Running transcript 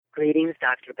Greetings,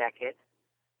 Dr. Beckett.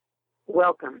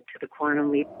 Welcome to the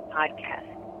Quantum Leap podcast.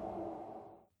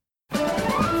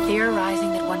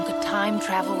 Theorizing that one could time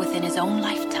travel within his own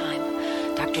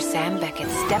lifetime, Dr. Sam Beckett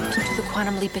stepped into the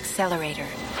Quantum Leap accelerator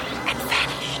and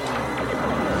vanished.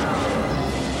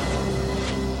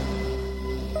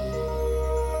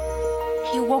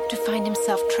 He awoke to find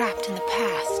himself trapped in the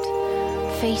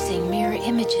past, facing mirror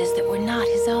images that were not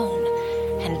his own,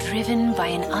 and driven by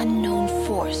an unknown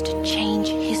force to change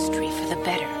history for the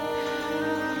better.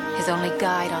 His only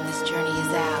guide on this journey is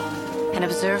Al, an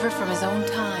observer from his own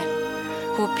time,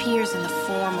 who appears in the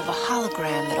form of a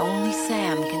hologram that only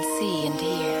Sam can see and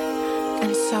hear.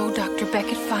 And so Dr.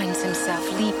 Beckett finds himself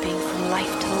leaping from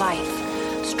life to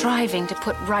life, striving to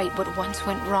put right what once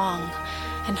went wrong,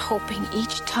 and hoping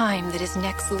each time that his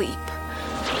next leap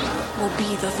will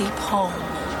be the leap home.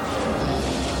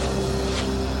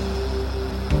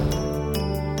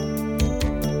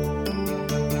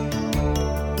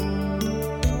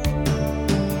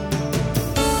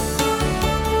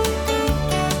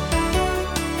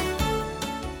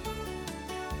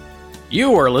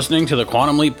 You are listening to the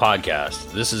Quantum Leap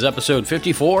Podcast. This is episode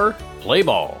 54, Play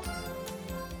Ball.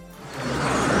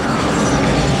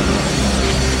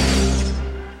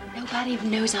 Nobody even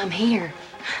knows I'm here.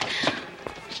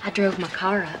 I drove my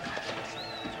car up.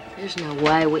 There's no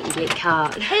way we can get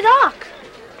caught. Hey, Doc!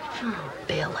 Oh,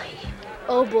 Billy.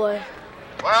 Oh, boy.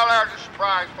 Well, there's a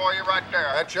surprise for you right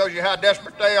there. That shows you how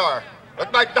desperate they are.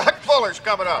 Looks like Doc Fuller's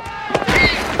coming up.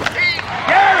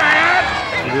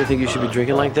 You really think you should be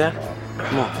drinking like that?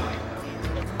 Come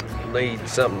on. Need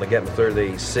something to get me through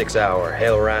these 6-hour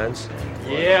hell rides.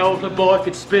 Yeah, old the boy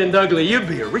could spin ugly. You'd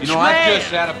be a rich man. I just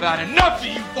had about enough of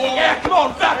you, boy. Yeah, come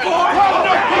on, fat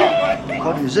boy.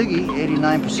 According to Ziggy,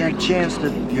 89% chance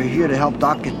that you're here to help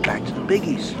Doc get back to the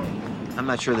biggies. I'm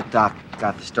not sure that Doc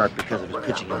got the start because of his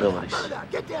pitching abilities.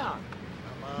 Get down.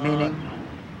 Meaning?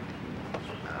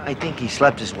 I think he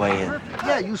slept his way in.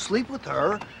 Yeah, you sleep with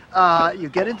her, you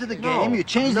get into the game, you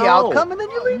change the outcome, and then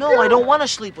you leave. No, I don't want to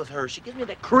sleep with her. She gives me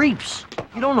the creeps.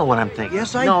 You don't know what I'm thinking.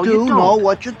 Yes, I no, do you don't. know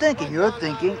what you're thinking. You're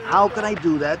thinking, how can I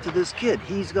do that to this kid?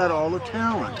 He's got all the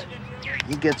talent.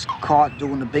 He gets caught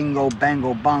doing the bingo,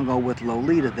 bango, bongo with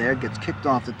Lolita there, gets kicked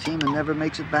off the team, and never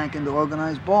makes it back into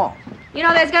organized ball. You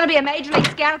know, there's going to be a Major League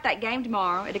scout at that game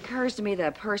tomorrow. It occurs to me that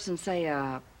a person, say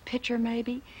a pitcher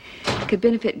maybe, could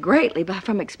benefit greatly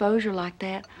from exposure like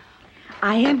that.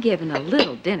 I am giving a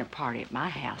little dinner party at my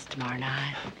house tomorrow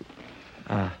night.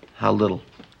 How little?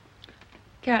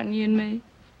 Counting you and me.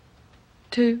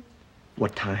 2.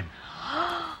 What time?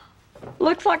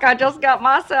 Looks like I just got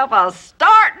myself a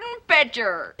starting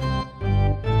pitcher.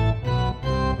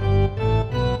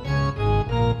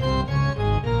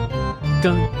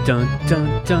 Dun dun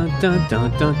dun dun dun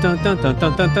dun dun dun dun dun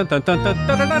dun dun dun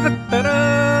dun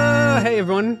dun. Hey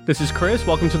everyone, this is Chris.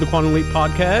 Welcome to the Quantum Leap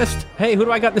Podcast. Hey, who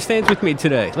do I got in the stands with me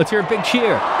today? Let's hear a big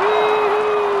cheer.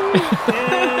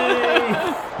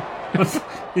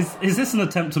 Is this an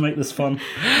attempt to make this fun?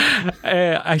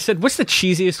 I said, what's the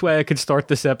cheesiest way I could start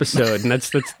this episode? And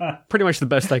that's pretty much the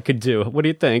best I could do. What do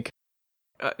you think?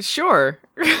 Sure.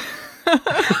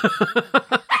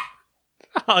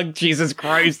 Oh, Jesus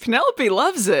Christ. Penelope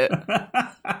loves it.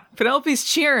 Penelope's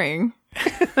cheering.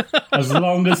 As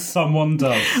long as someone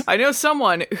does. I know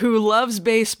someone who loves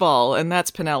baseball, and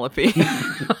that's Penelope.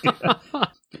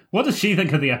 What does she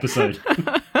think of the episode?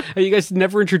 Hey, you guys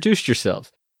never introduced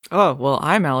yourselves. Oh, well,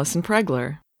 I'm Allison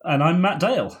Pregler. And I'm Matt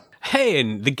Dale. Hey,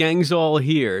 and the gang's all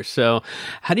here. So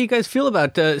how do you guys feel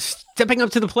about stepping up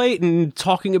to the plate and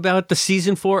talking about the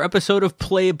season 4 episode of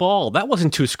Play Ball? That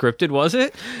wasn't too scripted, was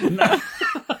it? No.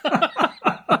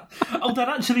 Oh, that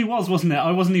actually wasn't it?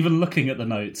 I wasn't even looking at the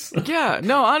notes. Yeah,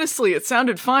 no, honestly, it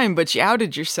sounded fine, but you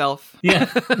outed yourself. Yeah.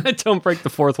 Don't break the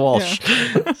fourth wall.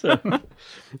 Yeah. So,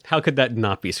 how could that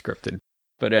not be scripted?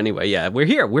 But anyway, yeah, we're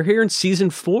here. We're here in season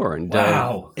 4, and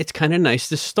wow. It's kind of nice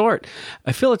to start.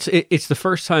 I feel it's the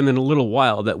first time in a little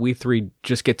while that we three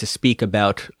just get to speak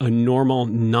about a normal,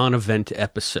 non-event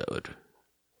episode.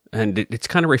 And it's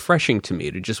kind of refreshing to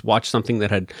me to just watch something that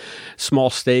had small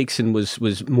stakes and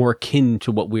was more akin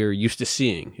to what we're used to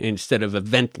seeing, instead of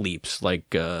event leaps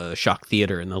like Shock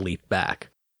Theater and the Leap Back.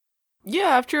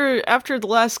 Yeah, after the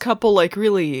last couple, like,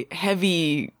 really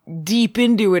heavy, deep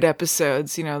into it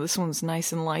episodes, you know, this one's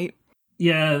nice and light.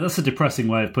 Yeah, that's a depressing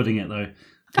way of putting it, though.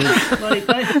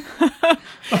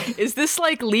 Is this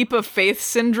like leap of faith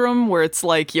syndrome, where it's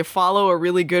like you follow a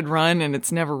really good run and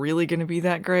it's never really going to be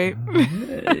that great?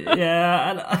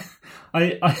 Yeah,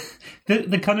 and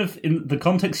the kind of, in the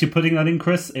context you're putting that in,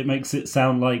 Chris, it makes it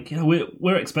sound like, yeah,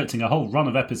 we're expecting a whole run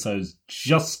of episodes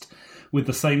just with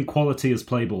the same quality as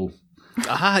Play Ball.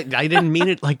 I didn't mean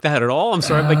it like that at all. I'm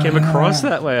sorry if I came across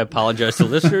that way. I apologize to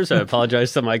listeners. I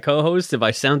apologize to my co-host if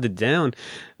I sounded down.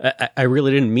 I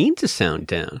really didn't mean to sound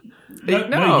down.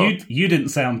 No, you didn't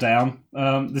sound down.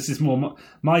 This is more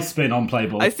my spin on play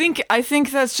ball. I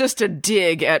think that's just a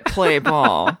dig at play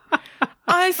ball.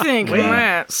 I think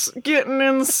Matt's getting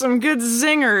in some good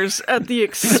zingers at the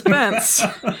expense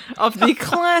of the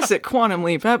classic Quantum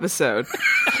Leap episode,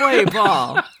 Play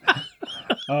Ball.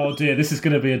 Oh dear, this is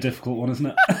going to be a difficult one, isn't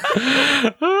it?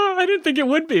 I didn't think it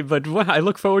would be, but I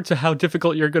look forward to how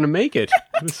difficult you're going to make it.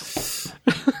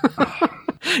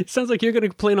 It sounds like you're going to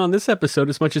complain on this episode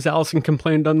as much as Allison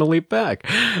complained on the leap back.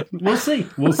 We'll see.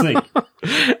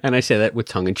 And I say that with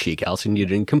tongue in cheek. Allison, you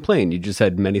didn't complain. You just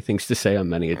had many things to say on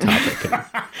many a topic.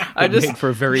 I just made for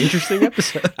a very interesting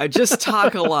episode. I just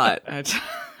talk a lot. But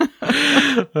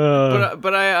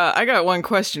I got one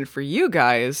question for you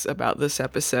guys about this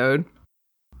episode.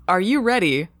 Are you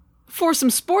ready for some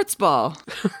sports ball?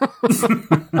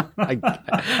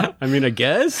 I mean, I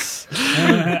guess.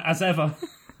 As ever.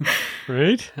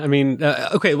 Right? I mean,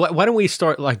 okay, why don't we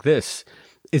start like this?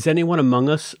 Is anyone among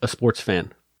us a sports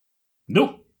fan?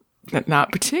 Nope.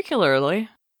 Not particularly.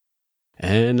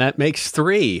 And that makes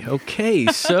 3. Okay,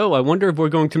 so I wonder if we're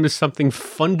going to miss something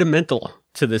fundamental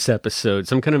to this episode.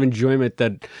 Some kind of enjoyment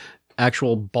that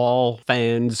actual ball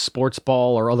fans, sports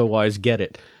ball, or otherwise get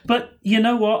it. But you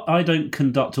know what? I don't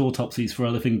conduct autopsies for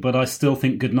a living, but I still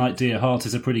think Goodnight Dear Heart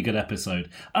is a pretty good episode.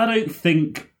 I don't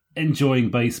think enjoying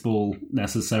baseball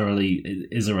necessarily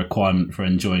is a requirement for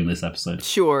enjoying this episode.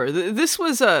 Sure. This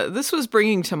was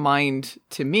bringing to mind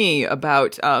to me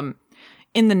about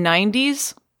in the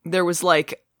 90s there was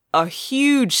like a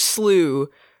huge slew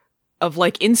of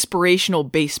like inspirational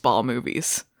baseball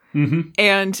movies. Mm-hmm.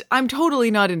 And I'm totally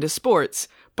not into sports,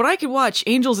 but I could watch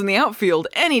Angels in the Outfield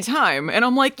anytime and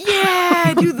I'm like,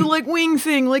 yeah, do the like wing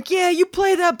thing, like, yeah, you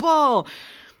play that ball.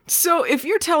 So if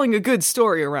you're telling a good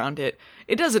story around it,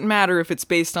 it doesn't matter if it's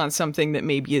based on something that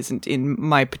maybe isn't in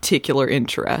my particular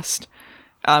interest.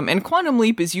 And Quantum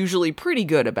Leap is usually pretty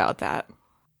good about that.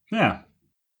 Yeah.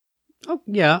 Oh,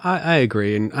 yeah, I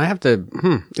agree. And I have to,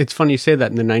 it's funny you say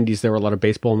that. In the 90s, there were a lot of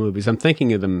baseball movies. I'm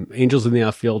thinking of them. Angels in the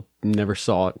Outfield, never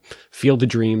saw it. Field of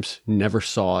Dreams, never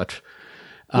saw it.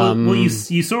 Well,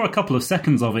 you saw a couple of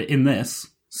seconds of it in this.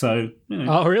 So, you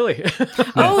know. Oh, really?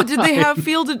 Oh, did they have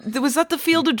was that the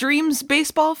Field of Dreams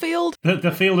baseball field? The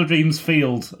Field of Dreams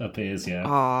field appears, yeah.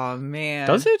 Oh, man.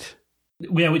 Does it?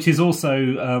 Yeah, which is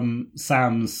also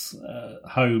Sam's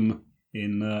home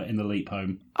in the Leap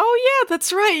home. Oh, yeah,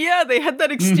 that's right. Yeah, they had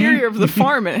that exterior of the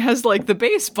farm. And it has, like, the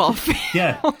baseball field.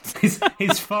 Yeah,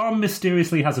 his farm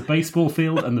mysteriously has a baseball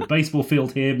field, and the baseball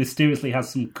field here mysteriously has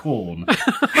some corn.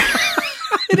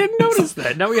 I didn't notice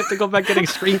that. Now we have to go back getting a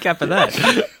screen cap of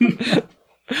that.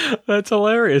 That's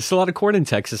hilarious. A lot of corn in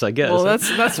Texas, I guess. Well,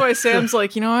 that's why Sam's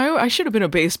like, I should have been a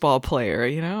baseball player,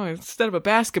 instead of a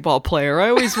basketball player. I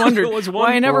always wondered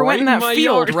why I never went in that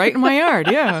field right in my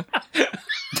yard. Yeah.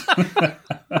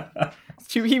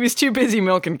 He was too busy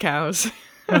milking cows.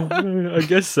 I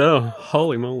guess so.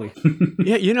 Holy moly.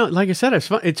 Yeah, like I said,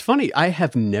 it's funny. I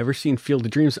have never seen Field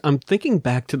of Dreams. I'm thinking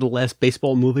back to the last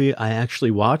baseball movie I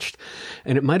actually watched,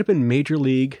 and it might have been Major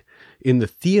League in the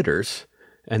theaters,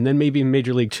 and then maybe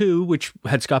Major League 2, which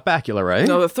had Scott Bakula, right?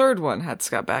 No, the third one had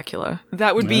Scott Bakula.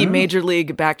 That would be Major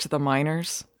League Back to the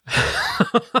Minors.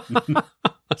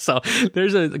 So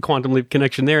there's a Quantum Leap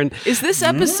connection there. And is this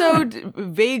episode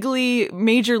vaguely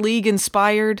Major League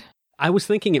inspired? I was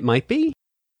thinking it might be.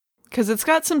 Because it's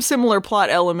got some similar plot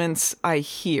elements, I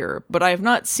hear, but I have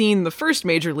not seen the first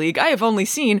Major League. I have only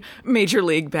seen Major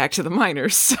League Back to the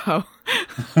Minors, so...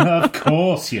 Of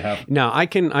course you have. Now, I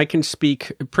can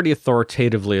speak pretty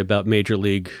authoritatively about Major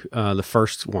League, the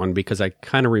first one, because I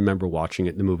kind of remember watching it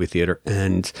in the movie theater,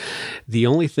 and the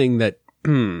only thing that...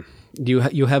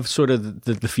 You have sort of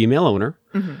the female owner,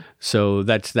 so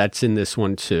that's in this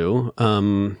one too.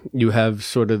 You have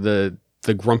sort of the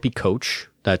grumpy coach,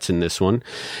 that's in this one.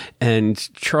 And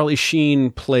Charlie Sheen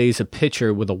plays a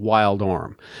pitcher with a wild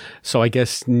arm. So I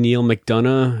guess Neil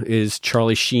McDonough is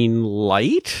Charlie Sheen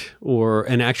light, or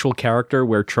an actual character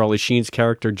where Charlie Sheen's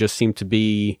character just seemed to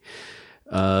be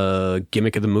a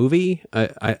gimmick of the movie.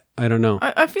 I don't know.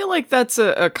 I feel like that's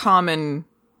a common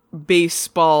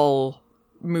baseball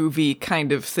movie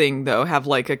kind of thing, though. Have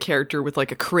like a character with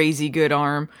like a crazy good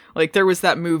arm. Like there was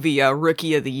that movie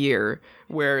Rookie of the Year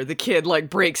where the kid like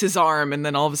breaks his arm and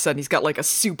then all of a sudden he's got like a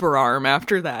super arm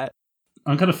after that.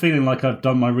 I'm kind of feeling like I've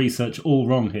done my research all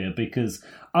wrong here, because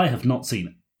I have not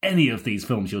seen any of these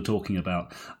films you're talking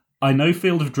about. I know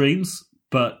Field of Dreams,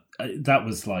 but that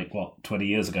was like, 20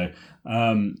 years ago.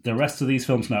 The rest of these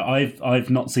films, no, I've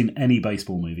not seen any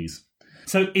baseball movies.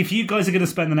 So if you guys are going to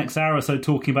spend the next hour or so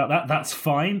talking about that, that's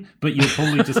fine. But you'll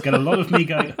probably just get a lot of me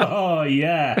going, oh,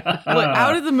 yeah. Well,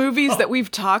 out of the movies that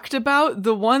we've talked about,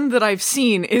 the one that I've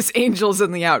seen is Angels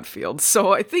in the Outfield.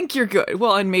 So I think you're good.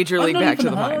 Well, and Major League Back to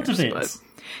the Minors. But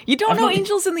you don't know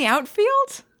Angels in the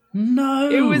Outfield? No.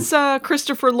 It was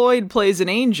Christopher Lloyd plays an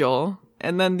angel.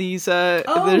 And then there's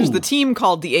the team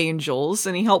called the Angels,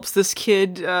 and he helps this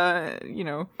kid, be inspired.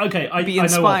 I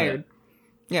know of it.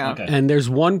 Yeah. Okay. And there's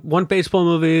one baseball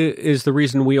movie is the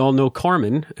reason we all know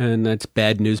Carmen, and that's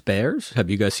Bad News Bears. Have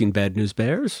you guys seen Bad News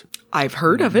Bears? I've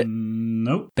heard of it.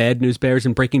 Nope. Bad News Bears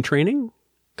and Breaking Training?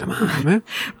 Come on, man.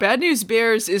 Bad News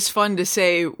Bears is fun to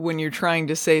say when you're trying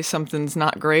to say something's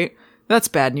not great. That's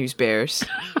Bad News Bears.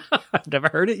 I've never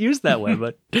heard it used that way,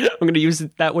 but I'm going to use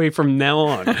it that way from now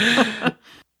on.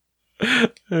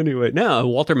 Anyway, now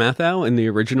Walter Matthau in the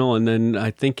original, and then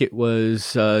I think it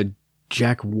was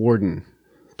Jack Warden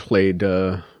played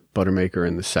Buttermaker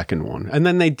in the second one. And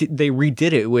then they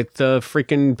redid it with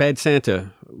freaking Bad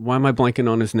Santa. Why am I blanking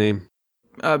on his name?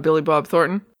 Billy Bob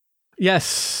Thornton?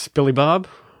 Yes, Billy Bob.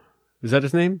 Is that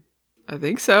his name? I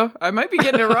think so. I might be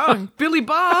getting it wrong. Billy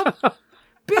Bob!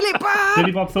 Billy Bob!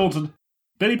 Billy Bob Thornton.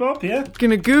 Billy Bob, yeah.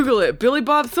 Gonna Google it. Billy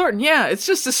Bob Thornton. Yeah, it's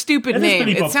just a stupid name.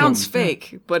 It sounds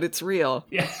fake, but it's real.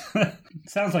 Yeah.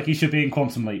 Sounds like he should be in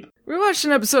Quantum Leap. We watched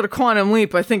an episode of Quantum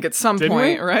Leap, I think, at some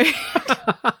point, right?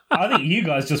 I think you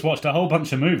guys just watched a whole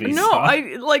bunch of movies. No,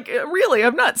 really,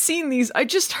 I've not seen these. I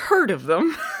just heard of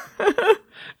them.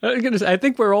 I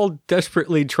think we're all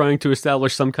desperately trying to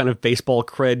establish some kind of baseball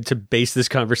cred to base this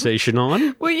conversation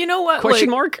on. Well, you know what?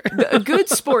 Question mark? Good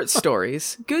sports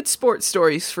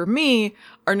stories for me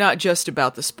are not just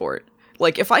about the sport.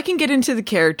 Like, if I can get into the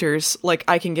characters, like,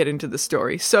 I can get into the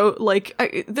story. So,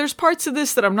 like, there's parts of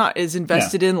this that I'm not as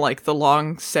invested in, like the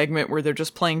long segment where they're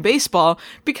just playing baseball,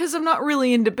 because I'm not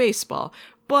really into baseball.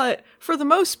 But for the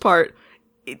most part,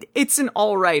 it's an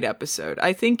all right episode.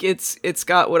 I think it's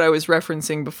got what I was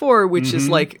referencing before, which is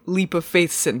like leap of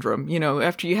faith syndrome. You know,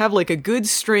 after you have like a good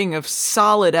string of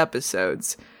solid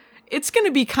episodes, it's going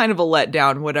to be kind of a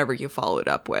letdown, whatever you follow it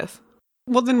up with.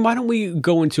 Well, then why don't we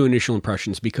go into initial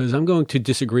impressions? Because I'm going to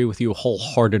disagree with you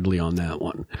wholeheartedly on that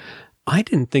one. I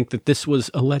didn't think that this was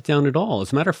a letdown at all.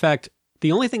 As a matter of fact,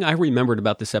 the only thing I remembered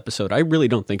about this episode, I really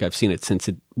don't think I've seen it since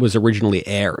it was originally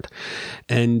aired.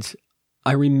 And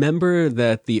I remember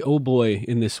that the oh boy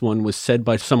in this one was said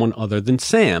by someone other than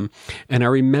Sam, and I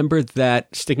remember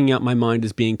that sticking out in my mind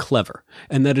as being clever.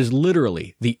 And that is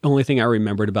literally the only thing I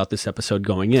remembered about this episode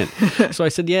going in. So I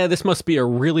said, yeah, this must be a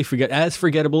really as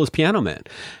forgettable as Piano Man.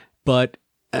 But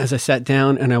as I sat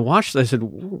down and I watched it, I said,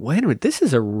 wait a minute, this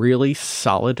is a really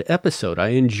solid episode. I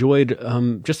enjoyed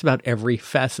just about every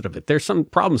facet of it. There's some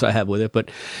problems I have with it,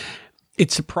 but it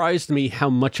surprised me how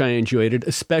much I enjoyed it,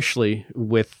 especially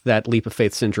with that leap of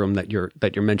faith syndrome that you're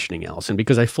mentioning, Allison,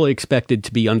 because I fully expected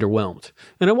to be underwhelmed,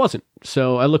 and I wasn't.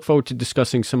 So I look forward to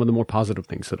discussing some of the more positive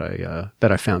things that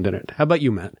I found in it. How about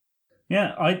you, Matt?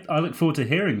 Yeah, I look forward to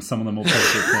hearing some of the more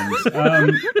positive things.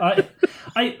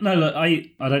 I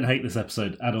don't hate this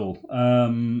episode at all.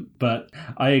 But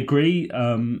I agree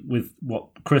with what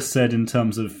Chris said in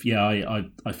terms of,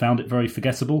 I found it very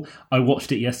forgettable. I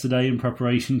watched it yesterday in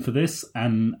preparation for this,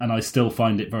 and I still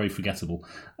find it very forgettable.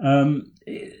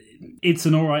 It's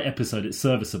an all right episode. It's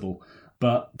serviceable.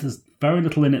 But there's very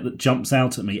little in it that jumps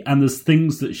out at me. And there's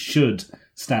things that should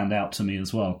stand out to me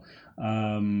as well.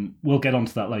 We'll get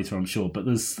onto that later, I'm sure. But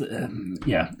there's,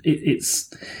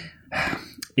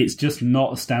 it's just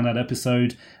not a standout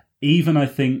episode. Even, I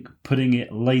think, putting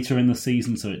it later in the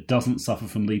season so it doesn't suffer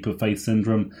from leap of faith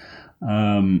syndrome,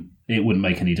 it wouldn't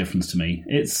make any difference to me.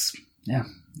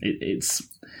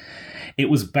 It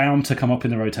was bound to come up in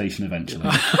the rotation eventually.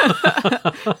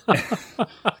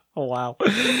 Oh, wow.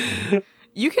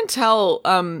 You can tell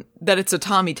that it's a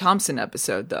Tommy Thompson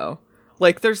episode, though.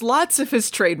 Like, there's lots of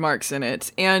his trademarks in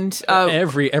it, and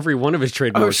every one of his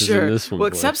trademarks is in this one. Well,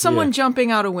 except someone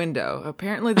jumping out a window.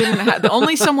 Apparently, they didn't have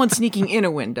only someone sneaking in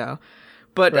a window.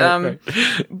 But right.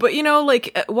 But you know,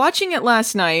 like watching it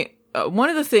last night, one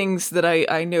of the things that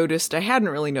I noticed I hadn't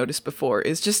really noticed before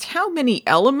is just how many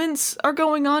elements are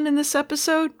going on in this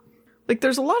episode. Like,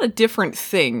 there's a lot of different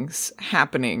things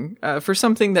happening for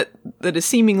something that is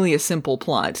seemingly a simple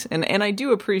plot, and I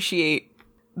do appreciate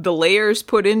the layers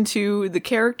put into the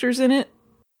characters in it.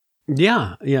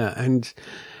 Yeah. And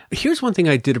here's one thing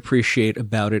I did appreciate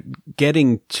about it,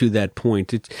 getting to that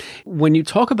point. When you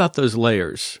talk about those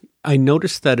layers, I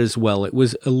noticed that as well. It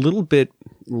was a little bit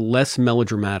less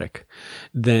melodramatic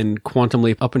than Quantum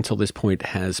Leap up until this point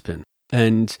has been.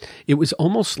 And it was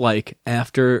almost like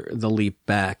after the leap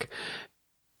back,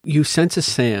 you sense a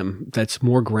Sam that's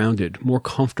more grounded, more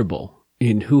comfortable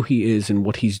in who he is and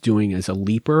what he's doing as a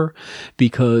leaper,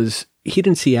 because he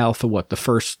didn't see Al for the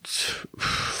first,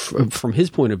 from his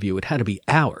point of view, it had to be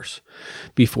hours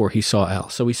before he saw Al.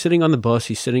 So he's sitting on the bus,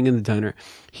 he's sitting in the diner,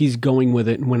 he's going with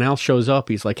it. And when Al shows up,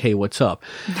 he's like, hey, what's up?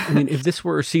 I mean, if this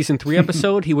were a season 3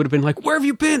 episode, he would have been like, where have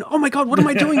you been? Oh my God, what am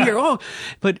I doing here? Oh,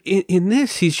 but in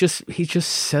this, he's just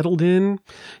settled in.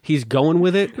 He's going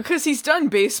with it. Because he's done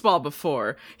baseball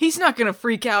before. He's not going to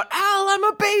freak out. Al, I'm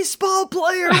a baseball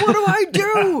player. What do I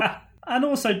do? And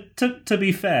also, to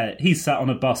be fair, he sat on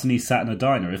a bus and he sat in a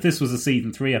diner. If this was a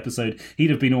season 3 episode, he'd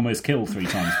have been almost killed 3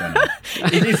 times by now.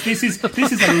 This is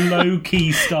a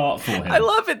low-key start for him. I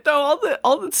love it, though.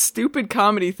 All the stupid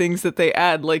comedy things that they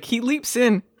add. Like, he leaps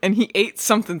in and he ate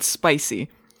something spicy.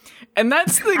 And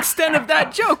that's the extent of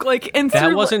that joke. Like, and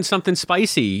that wasn't something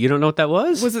spicy. You don't know what that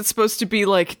was? Was it supposed to be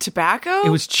like tobacco? It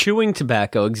was chewing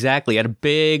tobacco. Exactly. He had a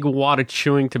big wad of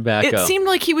chewing tobacco. It seemed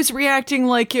like he was reacting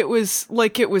like it was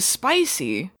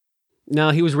spicy.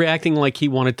 No, he was reacting like he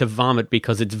wanted to vomit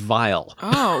because it's vile.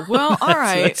 Oh, well, all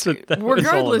right. That's what that was all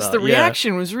Regardless, about. the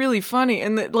reaction was really funny.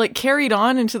 And that, like, carried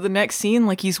on into the next scene,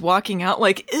 like he's walking out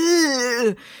like,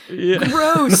 ugh,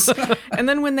 gross. And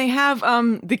then when they have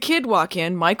the kid walk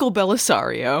in, Michael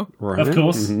Belisario. Right. Of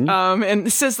course. Mm-hmm.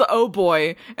 And says the oh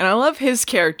boy. And I love his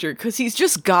character because he's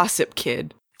just gossip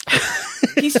kid.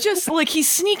 He's just like, he's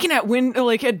sneaking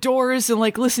at doors and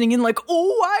like listening in like,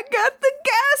 oh, I got the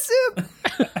gossip.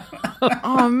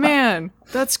 Oh man,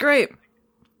 that's great.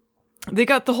 They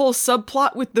got the whole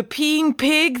subplot with the peeing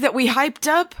pig that we hyped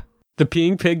up. The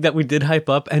peeing pig that we did hype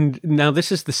up, and now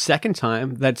this is the second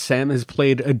time that Sam has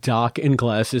played a doc in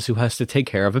glasses who has to take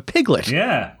care of a piglet.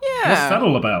 Yeah. What's that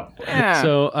all about? Yeah.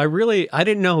 So I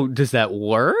didn't know, does that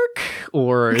work?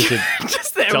 Or is it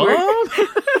Does that dumb? work?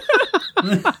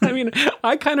 I mean,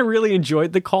 I kind of really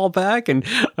enjoyed the callback, and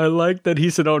I liked that he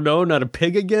said, oh no, not a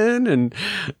pig again, and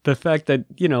the fact that,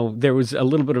 there was a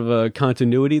little bit of a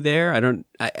continuity there.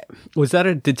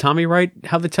 Did Tommy write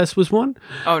how the test was won?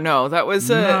 Oh no, that was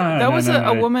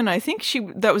a woman, I think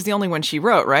that was the only one she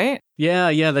wrote, right?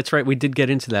 Yeah, that's right. We did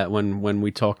get into that when we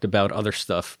talked about other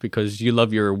stuff, because you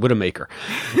love your Widowmaker.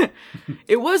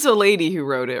 It was a lady who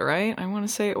wrote it, right? I want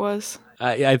to say it was.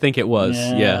 I think it was,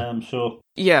 yeah. I'm sure.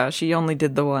 Yeah, she only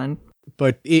did the one.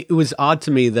 But it was odd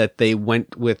to me that they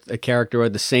went with a character who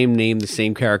had the same name, the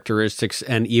same characteristics,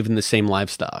 and even the same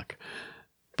livestock.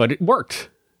 But it worked.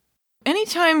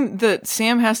 Anytime that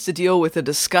Sam has to deal with a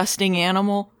disgusting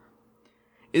animal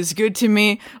is good to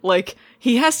me. Like,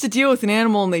 he has to deal with an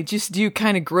animal and they just do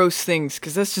kind of gross things,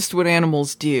 because that's just what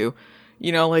animals do.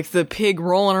 Like the pig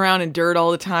rolling around in dirt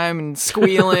all the time and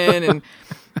squealing and...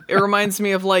 It reminds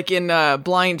me of, like, in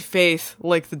Blind Faith,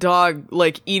 like, the dog,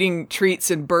 like, eating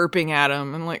treats and burping at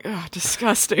him. I'm like, ugh,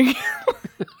 disgusting.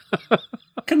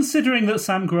 Considering that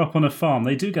Sam grew up on a farm,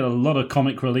 they do get a lot of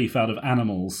comic relief out of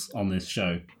animals on this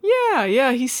show.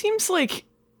 Yeah, he seems like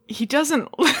he doesn't...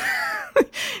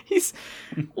 He's,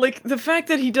 like, the fact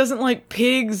that he doesn't like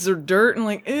pigs or dirt and,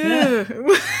 like,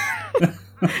 ew...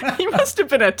 He must have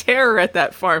been a terror at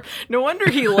that farm. No wonder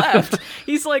he left.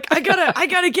 He's like, I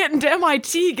gotta get into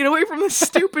MIT, get away from this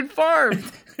stupid farm.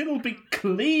 It'll be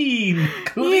clean.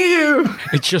 Ew.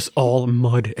 It's just all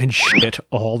mud and shit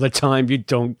all the time. You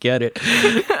don't get it.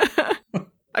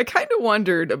 I kind of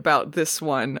wondered about this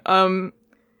one.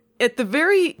 At the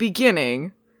very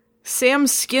beginning, Sam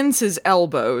skins his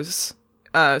elbows,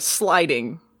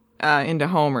 sliding into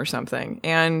home or something,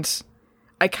 and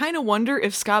I kind of wonder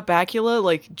if Scott Bakula,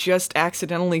 like, just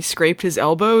accidentally scraped his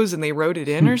elbows and they wrote it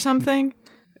in or something.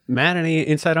 Matt, any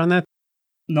insight on that?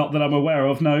 Not that I'm aware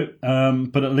of, no.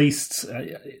 But at least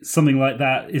something like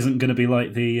that isn't going to be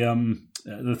like the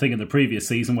thing in the previous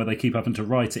season where they keep having to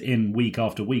write it in week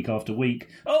after week after week.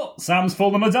 Oh, Sam's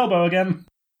fallen on his elbow again.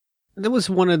 That was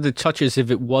one of the touches, if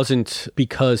it wasn't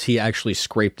because he actually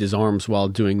scraped his arms while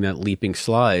doing that leaping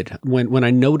slide. When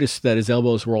I noticed that his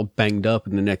elbows were all banged up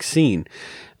in the next scene,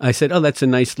 I said, oh, that's a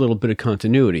nice little bit of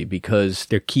continuity, because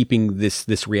they're keeping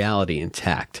this reality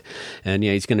intact. And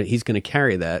yeah, he's gonna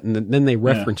carry that. And then they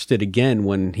referenced it again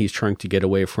when he's trying to get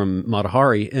away from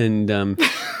Matahari. And,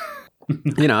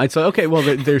 I'd say, okay, well,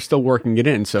 they're still working it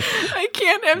in. So I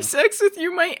can't have sex with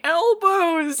you, my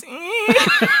elbows.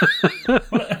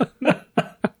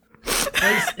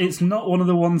 It's not one of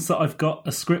the ones that I've got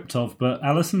a script of, but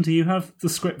Allison, do you have the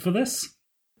script for this?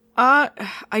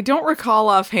 I don't recall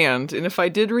offhand, and if I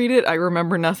did read it, I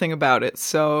remember nothing about it,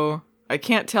 so I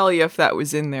can't tell you if that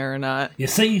was in there or not. You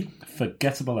see,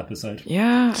 forgettable episode.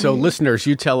 Yeah. So, listeners,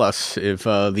 you tell us if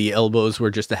the elbows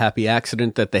were just a happy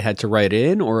accident that they had to write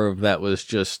in, or if that was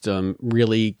just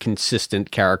really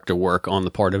consistent character work on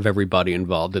the part of everybody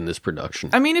involved in this production.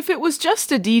 I mean, if it was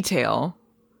just a detail,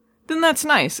 then that's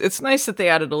nice. It's nice that they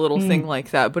added a little thing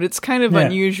like that, but it's kind of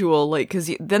unusual, like, because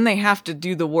then they have to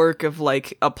do the work of,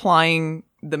 like, applying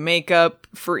the makeup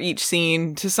for each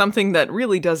scene to something that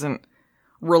really doesn't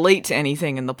relate to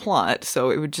anything in the plot,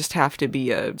 so it would just have to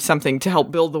be something to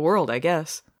help build the world, I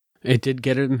guess. It did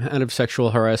get him out of sexual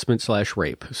harassment /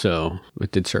 rape, so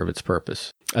it did serve its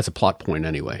purpose. As a plot point,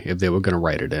 anyway, if they were going to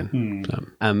write it in.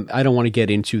 I don't want to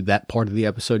get into that part of the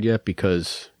episode yet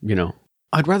because,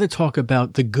 I'd rather talk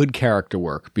about the good character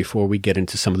work before we get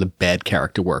into some of the bad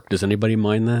character work. Does anybody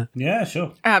mind that? Yeah,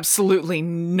 sure. Absolutely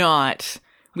not.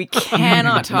 We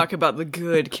cannot talk about the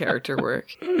good character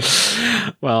work.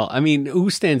 Well, I mean, who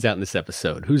stands out in this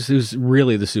episode? Who's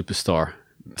really the superstar?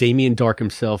 Damien Dark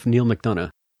himself, Neil McDonough.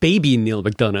 Baby Neil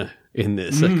McDonough in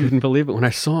this. I couldn't believe it when I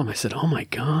saw him. I said, oh my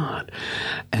God.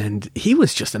 And he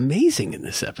was just amazing in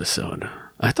this episode.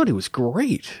 I thought he was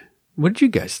great. What did you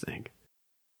guys think?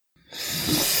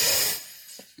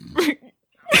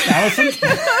 Allison?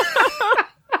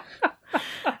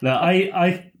 No,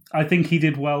 I think he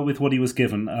did well with what he was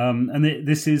given. And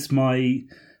this is my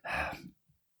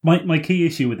key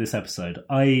issue with this episode.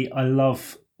 I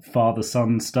love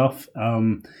father-son stuff.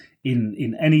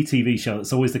 In any TV show,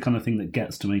 it's always the kind of thing that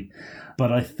gets to me.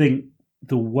 But I think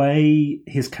the way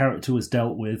his character was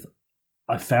dealt with,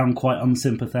 I found quite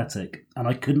unsympathetic, and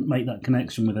I couldn't make that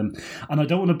connection with him. And I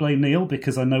don't want to blame Neil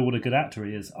because I know what a good actor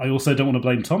he is. I also don't want to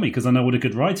blame Tommy because I know what a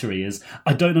good writer he is.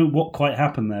 I don't know what quite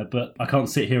happened there, but I can't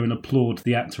sit here and applaud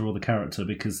the actor or the character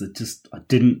because I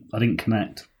didn't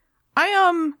connect.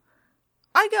 I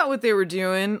got what they were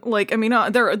doing. Like, I mean,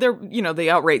 they're they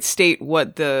outright state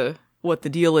what the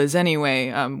deal is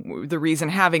anyway. The reason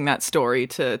having that story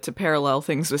to parallel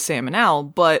things with Sam and Al,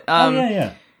 but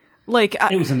like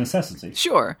it was a necessity.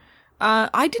 Sure.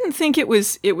 I didn't think it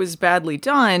was badly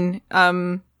done.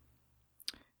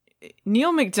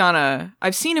 Neil McDonough,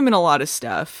 I've seen him in a lot of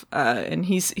stuff, and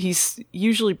he's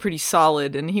usually pretty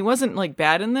solid, and he wasn't like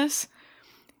bad in this.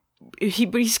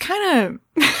 But he's kind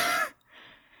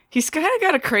of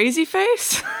got a crazy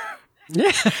face.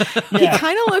 Yeah. He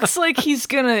kind of looks like he's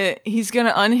gonna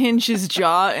unhinge his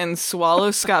jaw and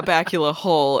swallow Scott Bakula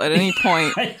whole at any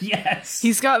point. Yes.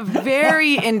 He's got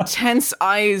very intense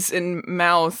eyes and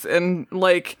mouth, and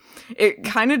like it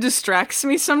kind of distracts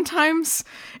me sometimes.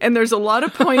 And there's a lot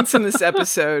of points in this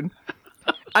episode.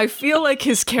 I feel like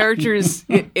his character is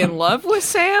in love with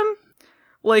Sam.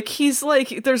 Like he's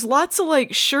like, there's lots of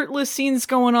like shirtless scenes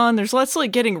going on. There's lots of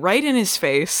like getting right in his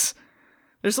face.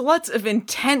 There's lots of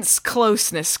intense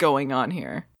closeness going on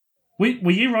here.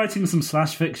 Were you writing some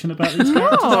slash fiction about these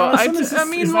characters? No, is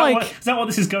that what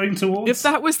this is going towards? If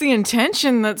that was the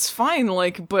intention, that's fine.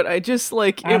 Like, but I just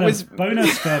like and it was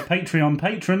bonus for Patreon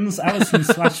patrons. Allison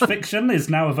slash fiction is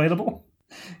now available.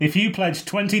 If you pledge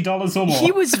 $20 or more,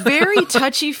 he was very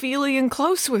touchy-feely and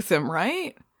close with him,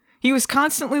 right? He was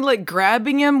constantly like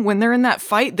grabbing him when they're in that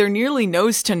fight. They're nearly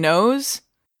nose to nose.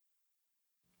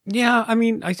 Yeah, I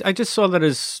mean, I just saw that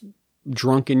as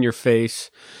drunk in your face,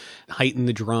 heighten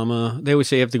the drama. They always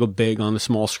say you have to go big on the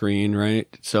small screen, right?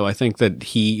 So I think that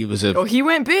he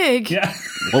went big. Yeah.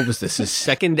 What was this? His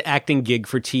second acting gig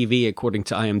for TV, according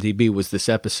to IMDb, was this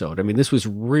episode. I mean, this was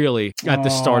really at the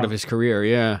start of his career,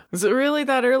 yeah. Was it really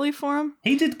that early for him?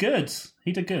 He did good.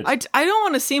 I don't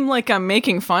want to seem like I'm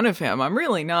making fun of him. I'm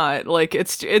really not. Like,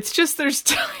 it's just there's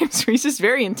times where he's just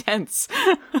very intense.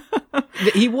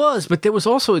 He was, but there was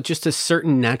also just a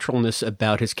certain naturalness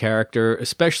about his character,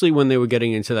 especially when they were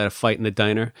getting into that fight in the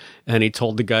diner, and he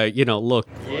told the guy, look.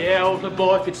 Yeah, old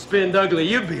boy, if it spinned ugly,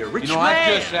 you'd be a rich man.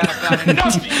 I just had about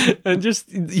nothing. And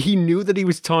just, he knew that he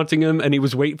was taunting him, and he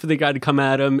was waiting for the guy to come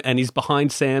at him, and he's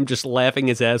behind Sam, just laughing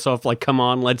his ass off, like, come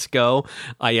on, let's go.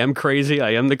 I am crazy.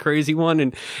 I am the crazy one.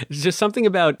 And it's just something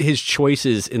about his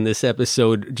choices in this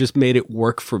episode just made it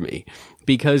work for me.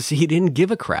 Because he didn't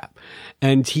give a crap.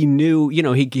 And he knew,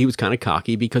 he was kind of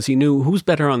cocky because he knew who's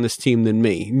better on this team than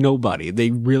me. Nobody.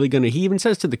 They really he even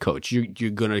says to the coach,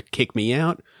 you're going to kick me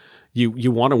out?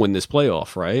 You want to win this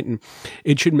playoff, right? And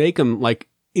it should make him like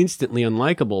instantly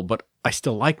unlikable, but I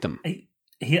still liked him.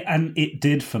 And it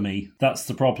did for me. That's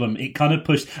the problem. It kind of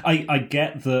pushed, I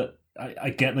get that, I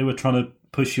get they were trying to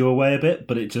push you away a bit,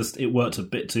 but it worked a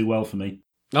bit too well for me.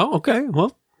 Oh, okay.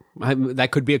 Well,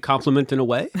 that could be a compliment in a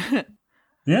way.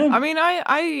 Yeah. I mean,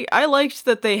 I liked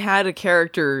that they had a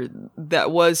character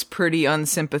that was pretty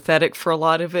unsympathetic for a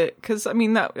lot of it. Because, I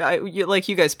mean, like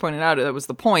you guys pointed out, that was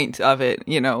the point of it,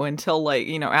 until, like,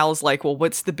 Al's like, well,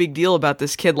 what's the big deal about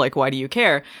this kid? Like, why do you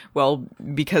care? Well,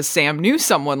 because Sam knew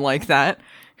someone like that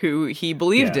who he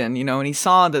believed in, and he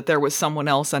saw that there was someone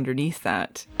else underneath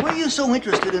that. What are you so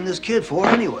interested in this kid for,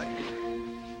 anyway?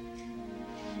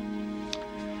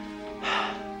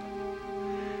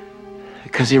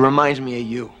 Because he reminds me of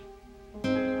you.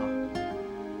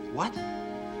 What?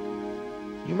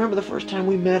 You remember the first time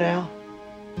we met, Al?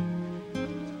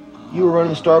 You were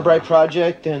running the Starbright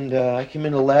project, and I came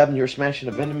into the lab, and you were smashing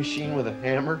a vending machine with a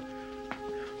hammer.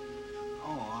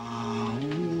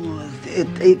 It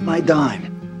ate my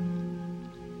dime.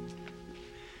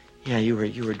 Yeah, you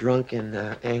were drunk and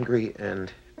angry, and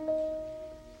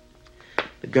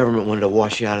the government wanted to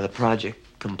wash you out of the project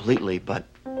completely, but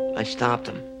I stopped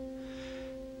them.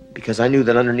 Because I knew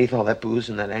that underneath all that booze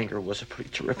and that anger was a pretty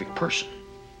terrific person.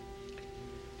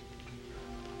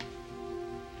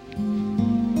 So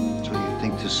you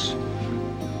think this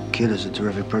kid is a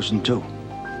terrific person, too?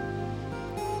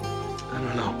 I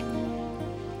don't know.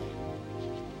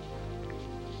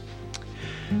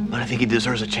 But I think he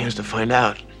deserves a chance to find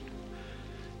out.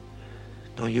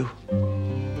 Don't you?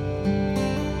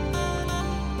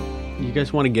 You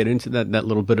guys want to get into that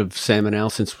little bit of Sam and Al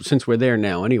since we're there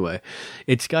now anyway.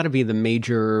 It's got to be the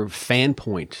major fan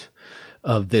point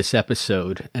of this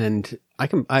episode. And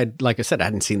like I said, I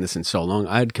hadn't seen this in so long.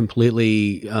 I had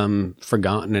completely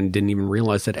forgotten and didn't even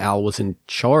realize that Al was in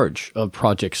charge of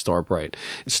Project Starbright.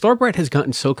 Starbright has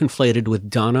gotten so conflated with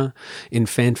Donna in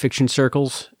fan fiction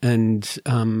circles and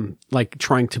like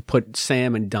trying to put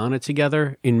Sam and Donna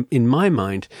together in my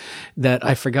mind that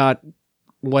I forgot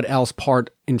what Al's part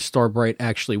in Starbright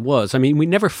actually was. I mean, we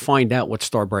never find out what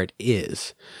Starbright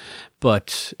is,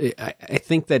 but I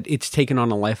think that it's taken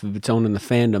on a life of its own in the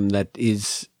fandom that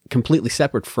is completely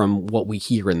separate from what we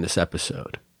hear in this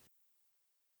episode.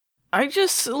 I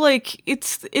just, like,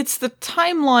 it's the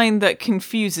timeline that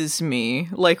confuses me.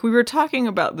 Like, we were talking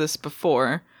about this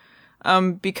before,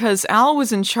 because Al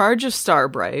was in charge of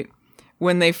Starbright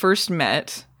when they first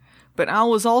met, but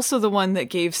Al was also the one that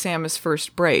gave Sam his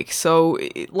first break. So,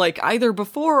 like, either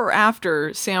before or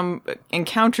after Sam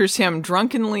encounters him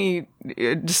drunkenly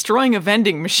destroying a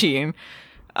vending machine,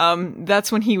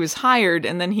 that's when he was hired,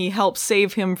 and then he helps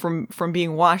save him from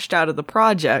being washed out of the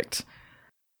project.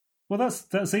 Well,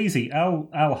 that's easy.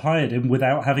 Al hired him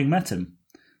without having met him.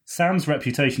 Sam's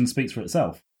reputation speaks for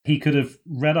itself. He could have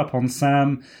read up on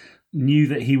Sam, knew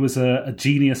that he was a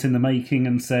genius in the making,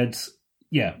 and said,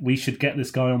 yeah, we should get this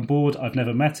guy on board. I've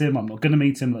never met him. I'm not going to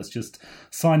meet him. Let's just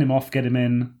sign him off, get him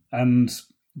in. And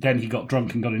then he got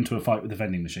drunk and got into a fight with the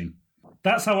vending machine.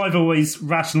 That's how I've always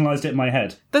rationalized it in my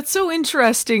head. That's so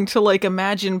interesting to, like,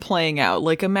 imagine playing out.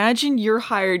 Like, imagine you're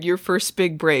hired your first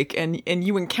big break and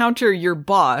you encounter your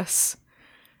boss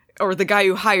or the guy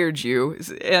who hired you,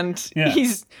 and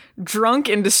he's drunk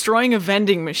and destroying a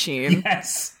vending machine.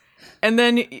 Yes. And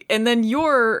then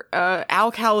you're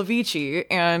Al Calavici,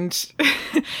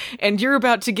 and you're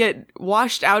about to get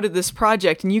washed out of this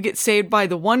project, and you get saved by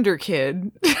the Wonder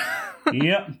Kid.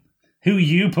 Yep. Who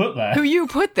you put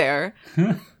there.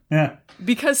 Yeah.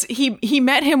 Because he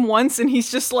met him once, and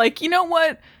he's just like, you know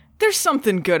what? There's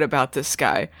something good about this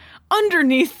guy.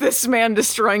 Underneath this man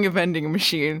destroying a vending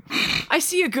machine, I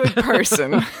see a good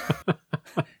person.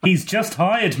 He's just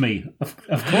hired me.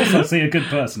 Of course I see a good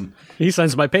person. He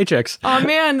signs my paychecks. Oh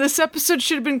man, this episode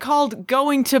should have been called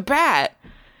Going to Bat.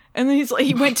 And then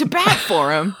he went to bat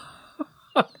for him.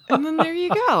 And then there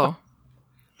you go.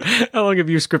 How long have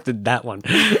you scripted that one?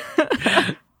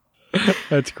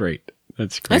 That's great.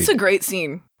 That's great. That's a great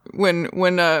scene.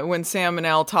 When Sam and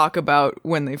Al talk about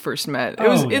when they first met.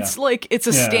 It's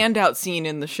a standout scene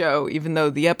in the show, even though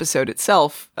the episode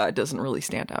itself doesn't really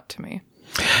stand out to me.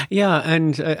 Yeah,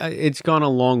 and it's gone a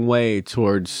long way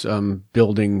towards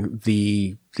building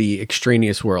the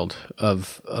extraneous world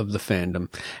of the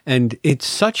fandom, and it's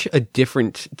such a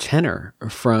different tenor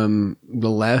from the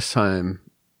last time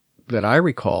that I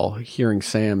recall hearing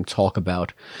Sam talk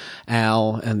about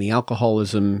Al and the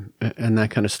alcoholism and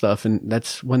that kind of stuff, and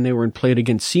that's when they were in Play It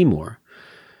Against Seymour.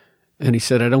 And he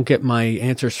said, I don't get my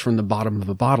answers from the bottom of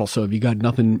a bottle, so if you got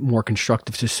nothing more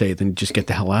constructive to say, then just get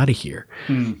the hell out of here.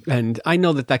 And I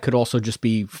know that could also just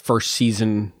be first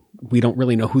season, we don't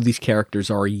really know who these characters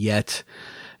are yet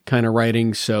kind of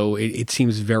writing, so it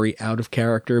seems very out of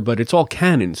character, but it's all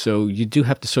canon, so you do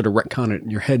have to sort of retcon it in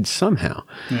your head somehow.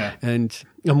 Yeah. And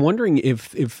I'm wondering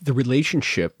if the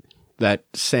relationship that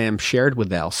Sam shared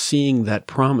with Al, seeing that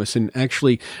promise and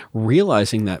actually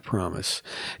realizing that promise,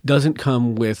 doesn't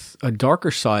come with a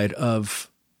darker side of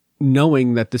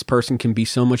knowing that this person can be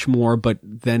so much more, but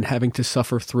then having to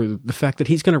suffer through the fact that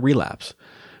he's going to relapse,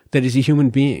 that he's a human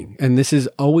being. And this is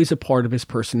always a part of his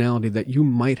personality that you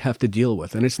might have to deal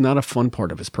with. And it's not a fun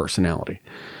part of his personality.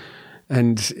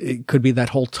 And it could be that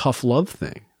whole tough love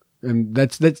thing. And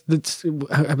that's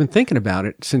I've been thinking about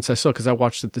it since I saw it, because I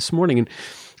watched it this morning, and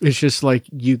it's just like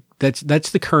that's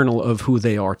the kernel of who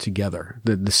they are together,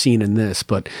 the scene in this.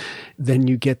 But then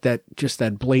you get that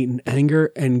blatant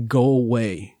anger and go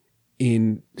away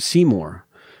in Seymour.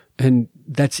 And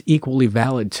that's equally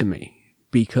valid to me,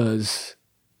 because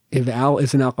if Al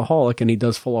is an alcoholic and he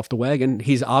does fall off the wagon,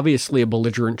 he's obviously a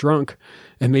belligerent drunk,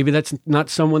 and maybe that's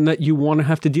not someone that you want to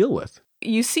have to deal with.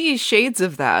 You see shades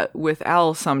of that with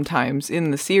Al sometimes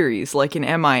in the series, like in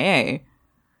MIA.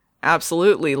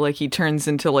 Absolutely, like he turns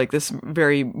into like this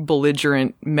very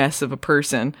belligerent mess of a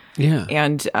person. Yeah.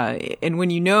 And when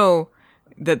you know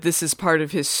that this is part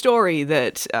of his story,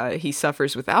 that he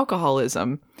suffers with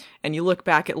alcoholism, and you look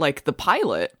back at like the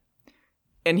pilot,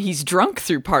 and he's drunk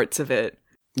through parts of it.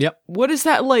 Yep. What is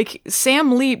that like?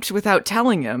 Sam leaped without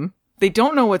telling him. They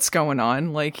don't know what's going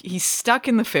on. Like, he's stuck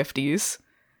in the 50s.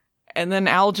 And then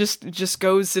Al just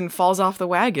goes and falls off the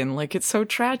wagon. Like, it's so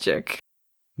tragic.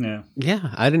 Yeah.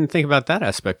 Yeah, I didn't think about that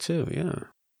aspect too, yeah.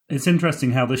 It's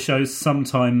interesting how the show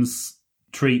sometimes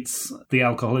treats the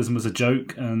alcoholism as a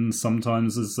joke and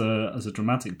sometimes as a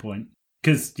dramatic point.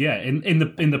 Because, yeah, in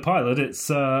the pilot, it's,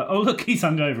 oh, look, he's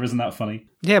hungover, isn't that funny?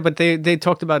 Yeah, but they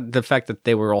talked about the fact that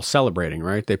they were all celebrating,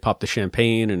 right? They popped the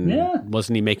champagne, and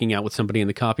wasn't he making out with somebody in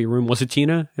the copy room? Was it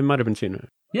Tina? It might have been Tina.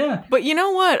 Yeah. But you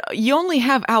know what? You only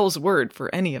have Al's word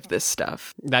for any of this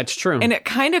stuff. That's true. And it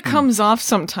kind of comes off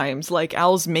sometimes like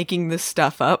Al's making this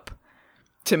stuff up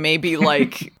to maybe,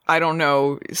 like, I don't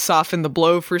know, soften the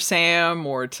blow for Sam,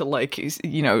 or to, like,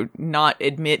 you know, not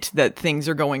admit that things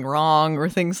are going wrong or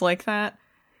things like that.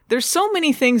 There's so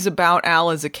many things about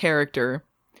Al as a character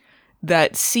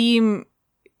that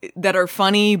are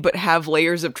funny but have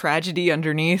layers of tragedy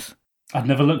underneath. I've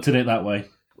never looked at it that way.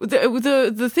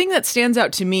 The thing that stands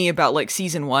out to me about like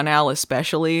season 1 Al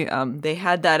especially, they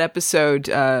had that episode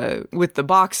with the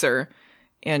boxer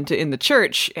and in the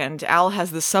church, and Al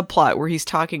has this subplot where he's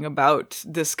talking about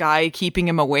this guy keeping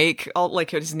him awake,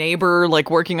 like his neighbor, like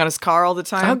working on his car all the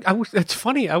time. That's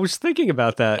funny. I was thinking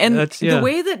about that. And the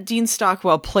way that Dean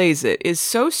Stockwell plays it is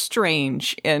so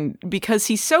strange, and because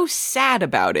he's so sad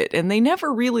about it, and they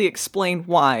never really explain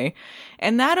why.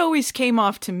 And that always came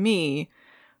off to me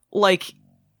like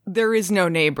there is no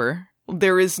neighbor.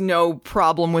 There is no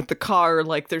problem with the car.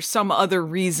 Like, there's some other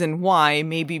reason why,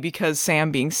 maybe because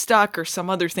Sam being stuck or some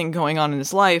other thing going on in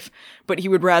his life, but he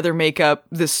would rather make up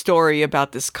this story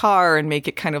about this car and make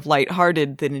it kind of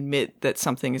lighthearted than admit that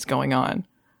something is going on.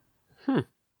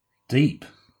 Deep.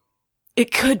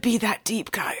 It could be that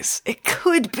deep, guys. It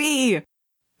could be.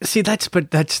 See, that's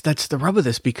the rub of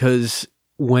this, because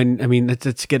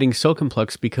that's getting so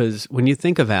complex, because when you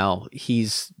think of Al,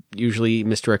 he's usually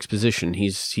Mr. Exposition.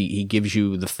 He gives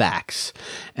you the facts,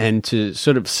 and to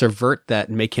sort of subvert that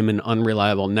and make him an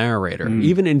unreliable narrator,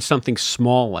 even in something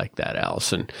small like that,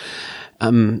 Allison,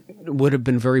 would have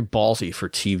been very ballsy for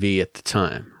TV at the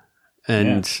time.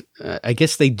 And I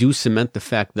guess they do cement the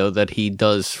fact, though, that he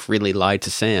does freely lie to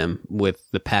Sam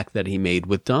with the pact that he made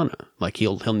with Donna. Like,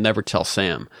 he'll never tell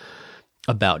Sam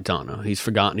about Donna. He's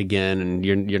forgotten again, and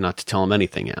you're not to tell him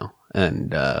anything now.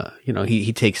 And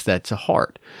he takes that to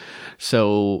heart.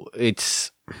 So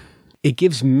it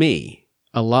gives me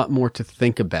a lot more to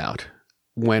think about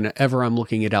whenever I'm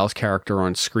looking at Al's character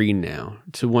on screen now,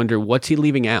 to wonder, what's he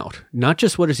leaving out? Not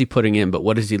just what is he putting in, but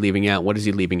what is he leaving out? What is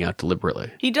he leaving out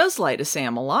deliberately? He does lie to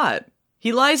Sam a lot.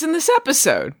 He lies in this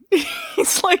episode.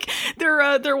 It's like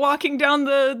they're walking down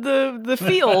the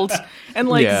field, and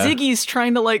like Ziggy's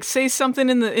trying to like say something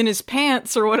in his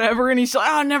pants or whatever, and he's like,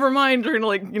 oh, never mind, or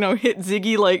like, hit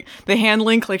Ziggy like the hand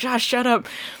link, like, shut up,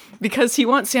 because he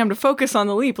wants Sam to focus on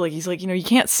the leap. Like, he's like, you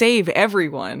can't save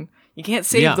everyone, you can't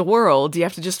save the world, you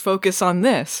have to just focus on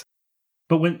this.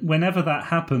 But whenever that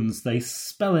happens, they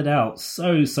spell it out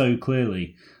so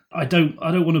clearly. I don't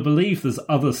want to believe there's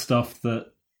other stuff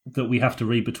that we have to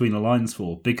read between the lines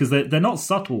for, because they're not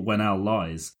subtle when Al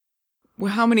lies.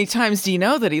 Well, how many times do you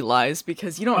know that he lies?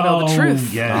 Because you don't know the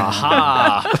truth. Yeah.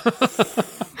 Aha.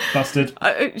 Busted.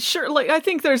 Sure. Like, I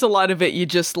think there's a lot of it. You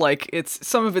just like,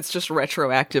 some of it's just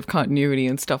retroactive continuity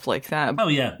and stuff like that. Oh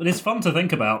yeah, but it's fun to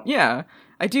think about. Yeah.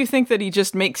 I do think that he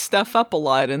just makes stuff up a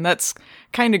lot, and that's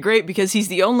kind of great, because he's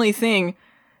the only thing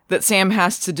that Sam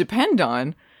has to depend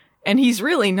on. and he's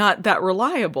really not that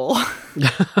reliable.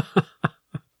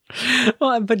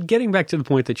 Well, but getting back to the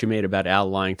point that you made about Al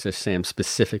lying to Sam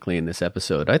specifically in this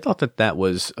episode, I thought that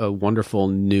was a wonderful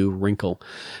new wrinkle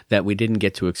that we didn't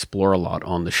get to explore a lot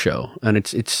on the show. And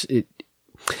it's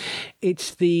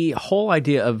the whole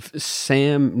idea of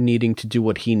Sam needing to do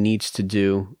what he needs to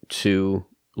do to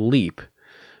leap,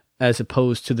 as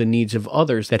opposed to the needs of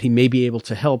others that he may be able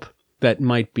to help that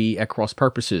might be at cross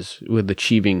purposes with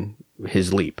achieving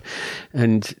his leap.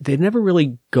 And they never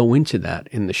really go into that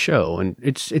in the show. And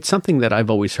it's something that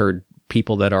I've always heard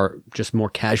people that are just more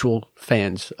casual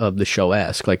fans of the show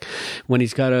ask, like when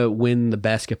he's got to win the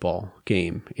basketball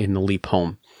game in the leap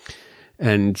home.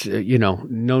 And,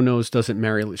 No-Nose doesn't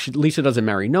marry, Lisa doesn't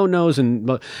marry No-Nose. And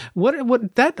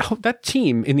what that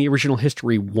team in the original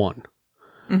history won.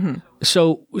 Mm-hmm.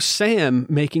 So Sam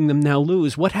making them now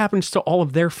lose, what happens to all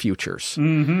of their futures?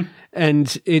 Mm-hmm.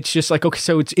 And it's just like, okay,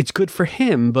 so it's good for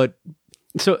him, but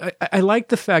so I like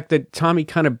the fact that Tommy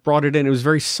kind of brought it in. It was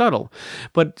very subtle,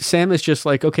 but Sam is just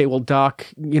like, okay, well, Doc,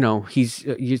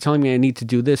 you're telling me I need to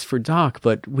do this for Doc,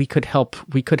 but we could help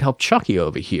Chucky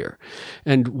over here.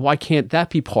 And why can't that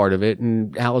be part of it?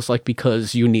 And Al is like,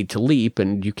 because you need to leap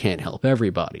and you can't help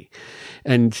everybody.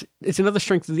 And it's another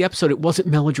strength of the episode. It wasn't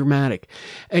melodramatic.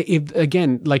 If,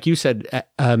 again, like you said,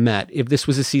 Matt, if this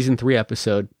was a season 3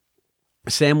 episode,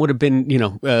 Sam would have been,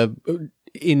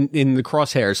 in the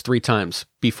crosshairs 3 times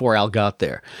before Al got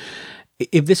there.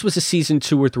 If this was a season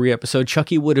 2 or 3 episode,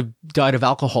 Chucky would have died of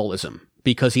alcoholism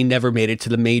because he never made it to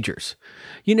the majors.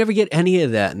 You never get any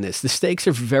of that in this. The stakes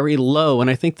are very low, and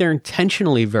I think they're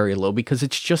intentionally very low because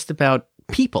it's just about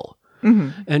people.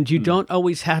 Mm-hmm. And you don't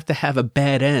always have to have a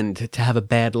bad end to have a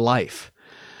bad life.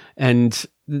 And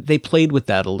they played with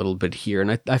that a little bit here,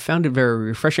 and I found it very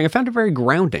refreshing. I found it very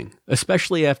grounding,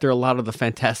 especially after a lot of the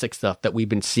fantastic stuff that we've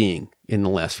been seeing in the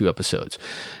last few episodes.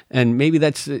 And maybe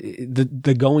that's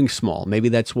the going small. Maybe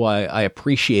that's why I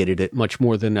appreciated it much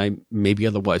more than I maybe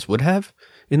otherwise would have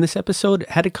in this episode.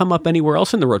 Had it come up anywhere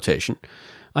else in the rotation,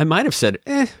 I might have said,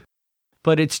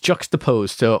 but it's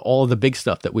juxtaposed to all of the big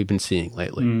stuff that we've been seeing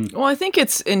lately. Well, I think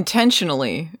it's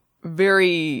intentionally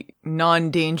very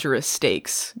non-dangerous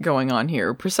stakes going on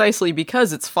here, precisely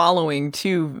because it's following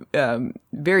 2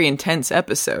 very intense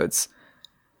episodes.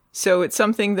 So it's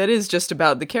something that is just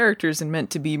about the characters and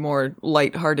meant to be more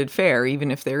lighthearted fare,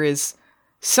 even if there is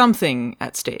something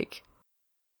at stake.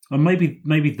 And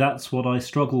maybe that's what I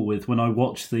struggle with when I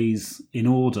watch these in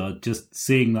order, just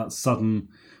seeing that sudden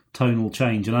tonal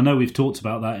change. And I know we've talked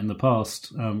about that in the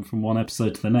past, from one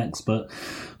episode to the next, but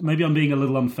maybe I'm being a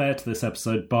little unfair to this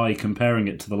episode by comparing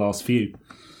it to the last few.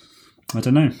 I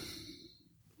don't know.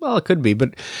 Well, it could be,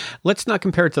 but let's not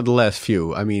compare it to the last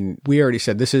few. I mean, we already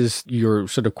said this is your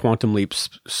sort of Quantum Leap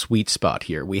sweet spot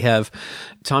here. We have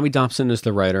Tommy Dobson as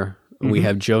the writer. Mm-hmm. We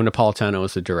have Joe Napolitano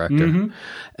as the director. Mm-hmm.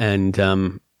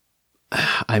 And,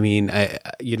 I mean, I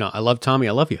love Tommy.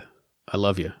 I love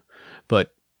you.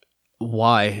 But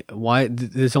why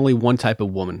there's only one type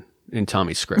of woman in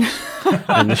Tommy's script,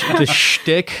 and the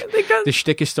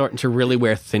shtick is starting to really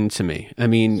wear thin to me. I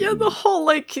mean, yeah, the whole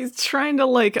he's trying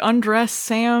to undress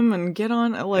Sam and get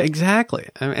on exactly,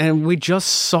 and we just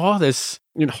saw this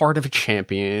in Heart of a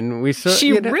Champion. We saw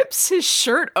she rips his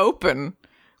shirt open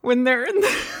when they're in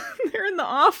the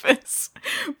office.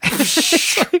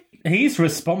 He's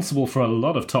responsible for a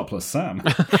lot of topless Sam.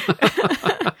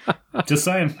 Just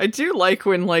saying. I do like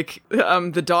when,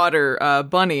 the daughter,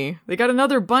 Bunny, they got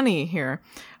another Bunny here.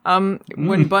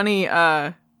 When Bunny,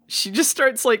 she just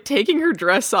starts, taking her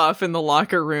dress off in the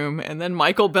locker room, and then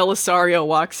Michael Belisario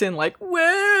walks in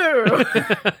whoa!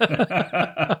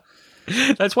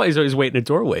 That's why he's always waiting at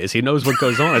doorways. He knows what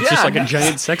goes on. It's just like a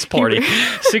giant sex party.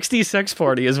 60s sex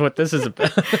party is what this is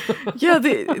about. Yeah,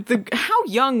 the how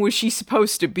young was she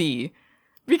supposed to be?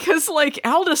 Because,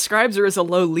 Al describes her as a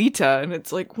Lolita, and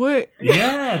it's what?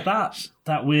 Yeah,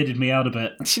 that weirded me out a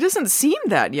bit. She doesn't seem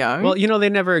that young. Well, they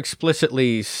never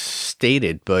explicitly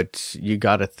stated, but you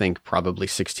got to think probably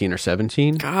 16 or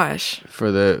 17. Gosh.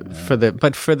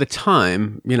 But for the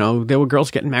time, there were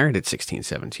girls getting married at 16,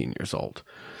 17 years old.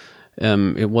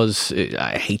 It was,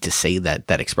 I hate to say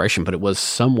that expression, but it was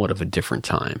somewhat of a different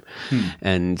time.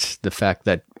 And the fact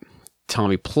that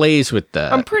Tommy plays with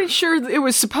that. I'm pretty sure it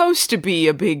was supposed to be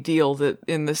a big deal that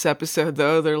in this episode,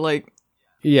 though, they're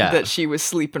that she was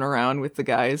sleeping around with the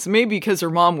guys. Maybe because her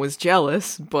mom was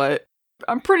jealous, but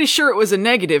I'm pretty sure it was a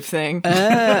negative thing.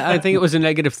 I think it was a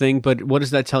negative thing, but what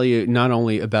does that tell you not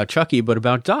only about Chucky, but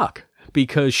about Doc?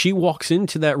 Because she walks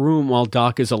into that room while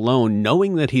Doc is alone,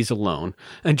 knowing that he's alone,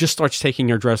 and just starts taking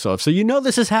her dress off. So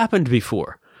this has happened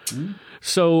before.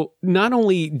 So not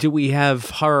only do we have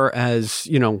her as,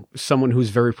 someone who's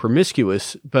very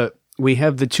promiscuous, but we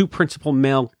have the two principal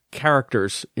male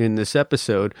characters in this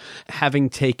episode having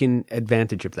taken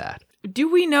advantage of that.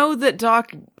 Do we know that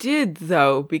Doc did,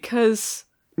 though? Because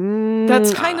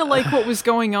that's kind of like what was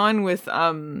going on with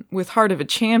Heart of a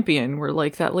Champion, where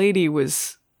like that lady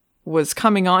was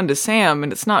coming on to Sam,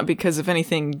 and it's not because of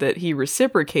anything that he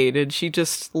reciprocated. She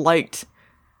just liked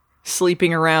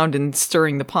sleeping around and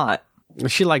stirring the pot.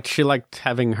 She liked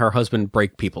having her husband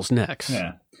break people's necks.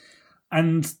 Yeah.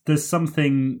 And there's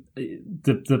something,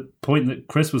 the point that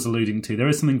Chris was alluding to, there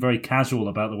is something very casual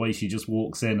about the way she just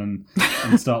walks in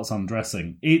and starts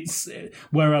undressing.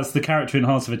 Whereas the character in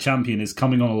Heart of a Champion is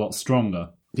coming on a lot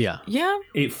stronger. Yeah. Yeah.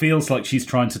 It feels like she's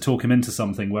trying to talk him into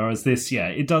something, whereas this,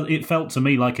 it felt to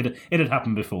me like it had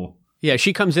happened before. Yeah,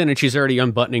 she comes in and she's already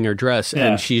unbuttoning her dress,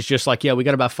 and she's just like, we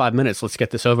got about 5 minutes, let's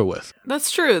get this over with. That's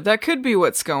true. That could be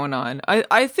what's going on.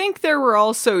 I think there were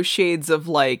also shades of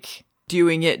like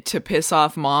doing it to piss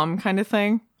off Mom kind of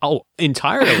thing. Oh,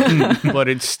 entirely. But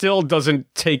it still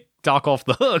doesn't take Doc off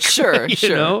the hook. Sure, you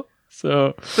know?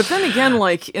 So, but then again,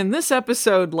 like in this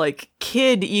episode, like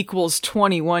kid equals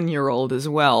 21-year-old as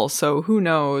well. So who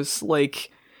knows? Like,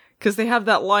 because they have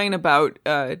that line about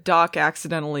Doc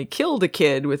accidentally killed a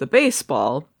kid with a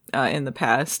baseball in the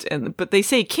past, but they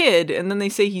say kid, and then they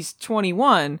say he's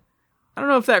 21. I don't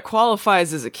know if that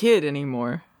qualifies as a kid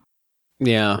anymore.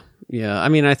 Yeah. I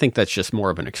mean, I think that's just more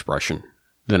of an expression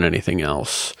than anything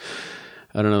else.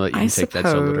 I don't know that you can take that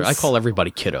so literally. I call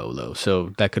everybody kiddo, though,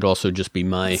 so that could also just be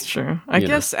my... That's true. I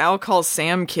guess Al calls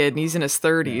Sam kid, and he's in his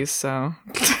 30s, so...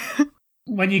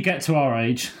 When you get to our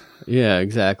age. Yeah,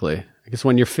 exactly. I guess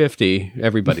when you're 50,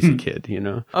 everybody's a kid,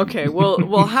 Okay,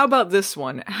 well, how about this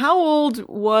one? How old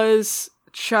was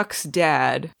Chuck's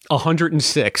dad?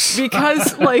 106.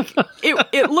 Because, like,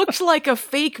 it looked like a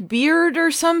fake beard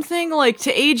or something, like,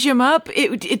 to age him up.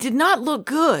 It did not look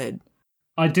good.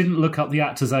 I didn't look up the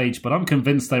actor's age, but I'm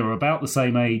convinced they were about the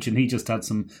same age, and he just had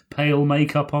some pale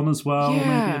makeup on as well,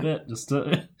 maybe a bit, just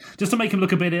to make him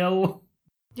look a bit ill.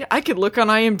 Yeah, I could look on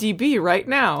IMDb right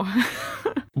now.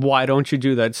 Why don't you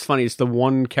do that? It's funny, it's the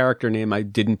one character name I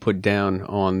didn't put down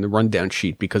on the rundown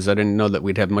sheet because I didn't know that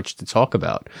we'd have much to talk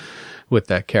about with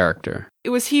that character.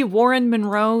 Was he Warren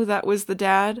Monroe that was the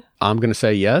dad? I'm going to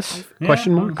say yes.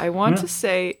 Question mark? I want to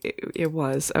say it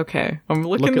was. Okay. I'm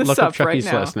looking this up right Chucky's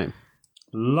now. Last name.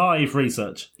 Live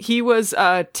research. He was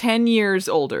 10 years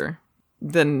older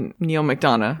than Neil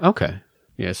McDonough. Okay.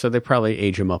 Yeah, so they probably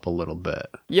age him up a little bit.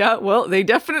 Yeah, well, they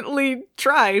definitely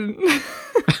tried.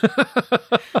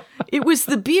 It was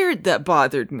the beard that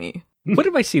bothered me. What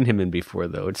have I seen him in before,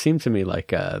 though? It seemed to me like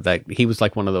that he was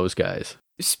like one of those guys.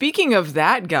 Speaking of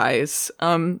that, guys,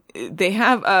 they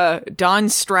have Don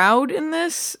Stroud in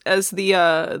this as the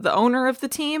owner of the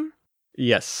team.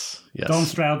 Yes. Don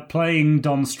Stroud playing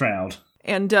Don Stroud.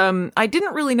 And I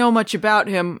didn't really know much about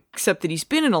him, except that he's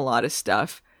been in a lot of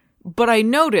stuff. But I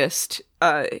noticed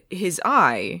his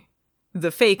eye,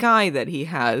 the fake eye that he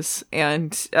has,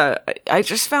 and I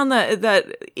just found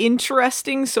that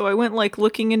interesting. So I went like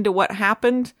looking into what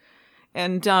happened,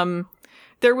 and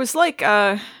there was like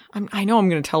I know I'm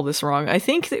going to tell this wrong. I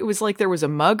think it was like there was a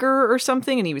mugger or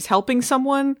something, and he was helping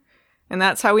someone, and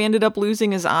that's how he ended up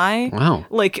losing his eye. Wow!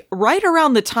 Like right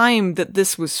around the time that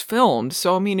this was filmed.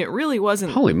 So I mean, it really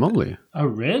wasn't. Holy moly! Oh,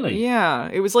 really? Yeah,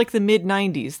 it was like the mid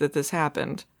 '90s that this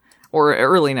happened. Or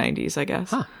early 90s, I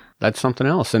guess. Huh. That's something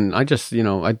else. And I just,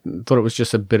 I thought it was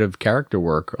just a bit of character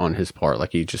work on his part.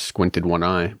 Like he just squinted one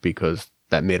eye because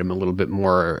that made him a little bit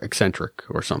more eccentric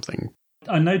or something.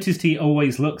 I noticed he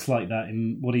always looks like that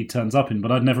in what he turns up in,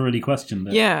 but I'd never really questioned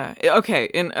it. Yeah. Okay.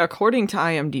 And according to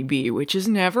IMDb, which is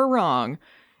never wrong,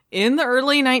 in the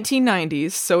early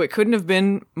 1990s, so it couldn't have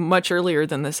been much earlier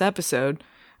than this episode,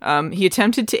 he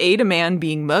attempted to aid a man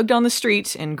being mugged on the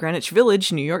street in Greenwich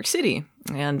Village, New York City.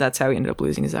 And that's how he ended up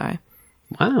losing his eye.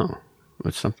 Wow.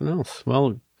 That's something else.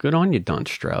 Well, good on you, Don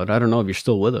Stroud. I don't know if you're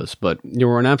still with us, but you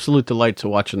were an absolute delight to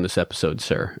watch in this episode,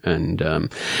 sir. And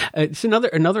it's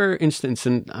another instance,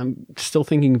 and I'm still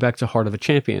thinking back to Heart of a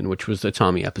Champion, which was the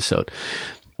Tommy episode,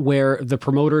 where the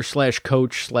promoter /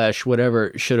 coach /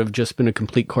 whatever should have just been a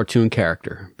complete cartoon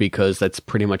character, because that's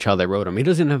pretty much how they wrote him. He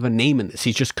doesn't have a name in this.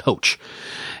 He's just coach.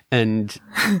 And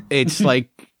it's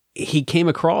like, he came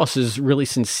across as really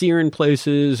sincere in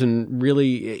places, and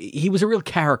really, he was a real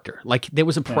character. Like there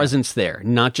was a presence there,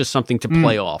 not just something to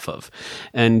play off of.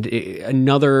 And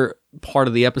another part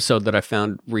of the episode that I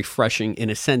found refreshing in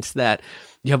a sense that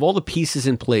you have all the pieces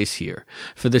in place here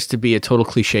for this to be a total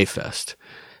cliche fest,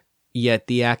 yet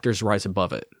the actors rise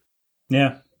above it.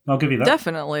 Yeah, I'll give you that.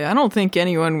 Definitely. I don't think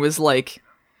anyone was like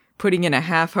putting in a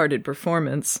half-hearted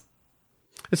performance.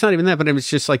 It's not even that, but it's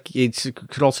just like it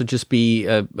could also just be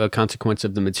a consequence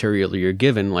of the material you're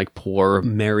given, like poor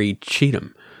Mary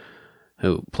Cheatham,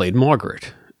 who played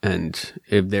Margaret. And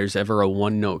if there's ever a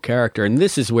one-note character, and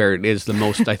this is where it is the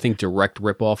most, I think, direct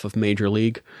ripoff of Major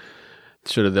League,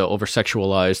 sort of the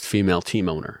over-sexualized female team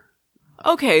owner.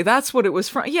 Okay, that's what it was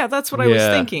from. Yeah, that's what I was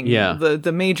thinking. Yeah.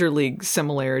 The Major League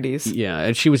similarities. Yeah,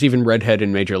 and she was even redhead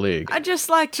in Major League. I just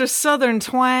liked her southern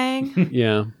twang.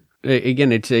 Yeah.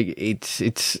 Again,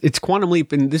 it's Quantum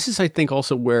Leap, and this is, I think,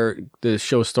 also where the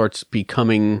show starts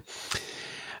becoming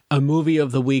a movie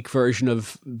of the week version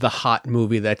of the hot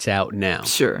movie that's out now.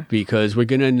 Sure. Because we're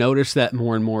going to notice that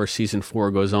more and more as season 4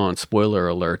 goes on, spoiler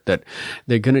alert, that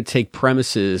they're going to take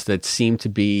premises that seem to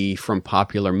be from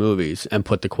popular movies and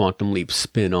put the Quantum Leap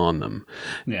spin on them.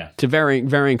 Yeah. To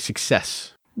varying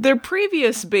success. Their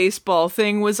previous baseball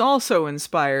thing was also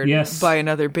inspired Yes. by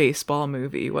another baseball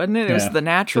movie, wasn't it? It was The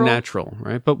Natural. The Natural,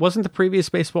 right? But wasn't the previous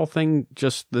baseball thing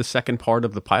just the second part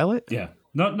of the pilot? Yeah.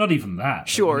 Not even that.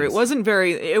 Sure, it wasn't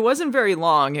very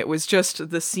long. It was just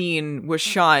the scene was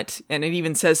shot, and it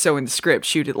even says so in the script,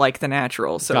 shoot it like The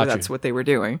Natural. So Gotcha. that's what they were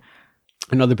doing.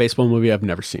 Another baseball movie I've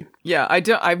never seen. Yeah,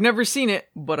 I've never seen it,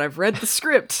 but I've read the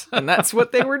script, and that's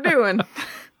what they were doing.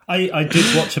 I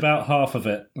did watch about half of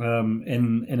it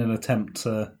in an attempt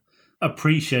to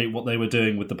appreciate what they were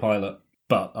doing with the pilot,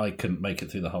 but I couldn't make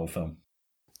it through the whole film.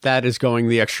 That is going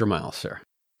the extra mile, sir.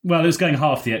 Well, it was going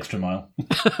half the extra mile.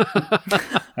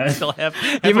 Still half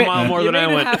a mile more than I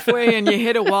went. You made it halfway and you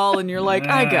hit a wall and you're like,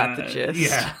 I got the gist.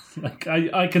 Yeah, like,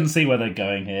 I can see where they're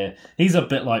going here. He's a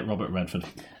bit like Robert Redford.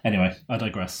 Anyway, I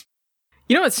digress.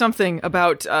 You know what's something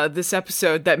about this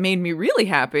episode that made me really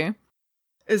happy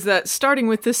is that starting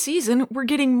with this season, we're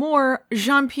getting more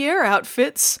Jean-Pierre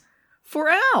outfits for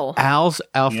Al. Al's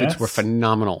outfits were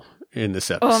phenomenal in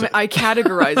this episode. I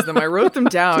categorized them. I wrote them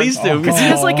down. Please do. Because he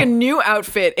has like a new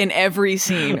outfit in every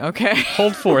scene, okay?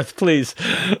 Hold forth, please.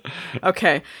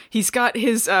 Okay. He's got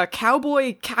his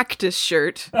cowboy cactus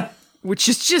shirt, which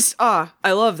is just, I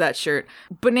love that shirt.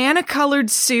 Banana-colored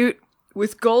suit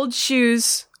with gold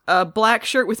shoes, a black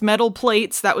shirt with metal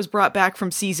plates that was brought back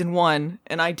from season 1.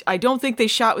 And I don't think they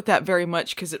shot with that very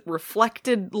much because it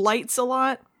reflected lights a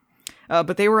lot.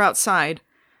 But they were outside.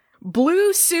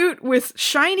 Blue suit with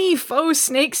shiny faux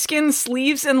snakeskin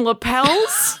sleeves and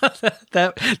lapels.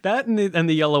 that and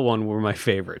the yellow one were my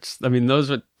favorites. I mean,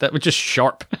 that were just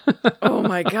sharp. Oh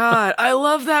my god, I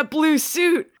love that blue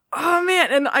suit. Oh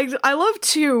man, and I love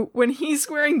too when he's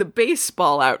wearing the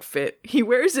baseball outfit. He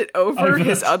wears it over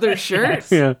his other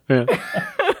shirt. Yeah.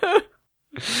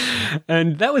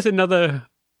 And that was another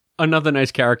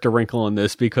nice character wrinkle in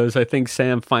this, because I think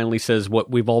Sam finally says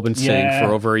what we've all been saying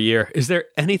for over a year. Is there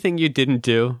anything you didn't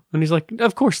do? And he's like,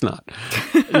 of course not.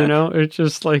 You know, it's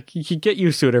just like, you get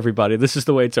used to it, everybody. This is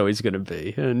the way it's always going to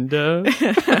be. And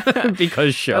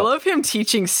because show. I love him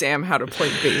teaching Sam how to play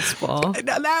baseball.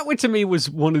 That one to me was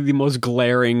one of the most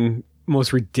glaring,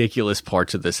 most ridiculous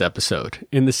parts of this episode,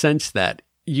 in the sense that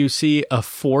you see a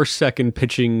 4-second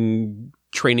pitching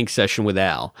training session with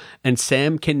Al, and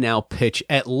Sam can now pitch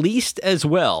at least as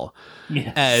well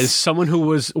as someone who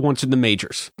was once in the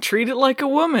majors. Treat it like a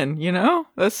woman, you know?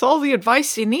 That's all the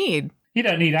advice you need. You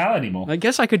don't need Al anymore. I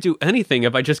guess I could do anything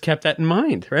if I just kept that in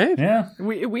mind, right? Yeah.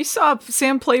 We saw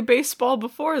Sam play baseball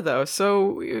before, though,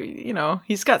 so, you know,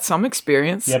 he's got some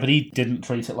experience. Yeah, but he didn't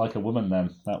treat it like a woman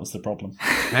then. That was the problem.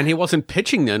 And he wasn't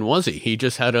pitching then, was he? He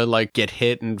just had to, like, get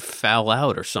hit and foul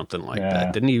out or something like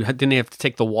that. Didn't he have to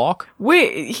take the walk?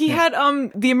 Wait, he had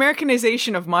the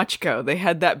Americanization of Machiko. They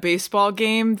had that baseball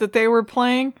game that they were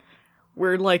playing,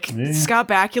 where, like, Scott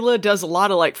Bakula does a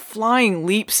lot of, like, flying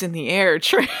leaps in the air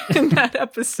in that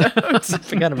episode. I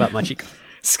forgot about Machiko.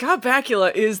 Scott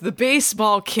Bakula is the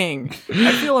baseball king.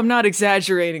 I feel I'm not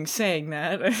exaggerating saying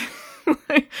that.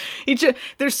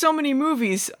 There's so many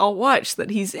movies I'll watch that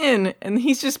he's in, and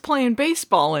he's just playing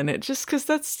baseball in it, just because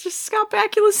that's just Scott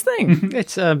Bakula's thing.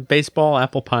 It's baseball,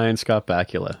 apple pie, and Scott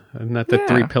Bakula. Isn't that the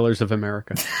 3 pillars of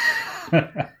America?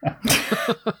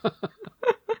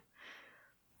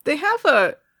 They have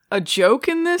a joke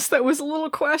in this that was a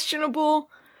little questionable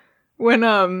when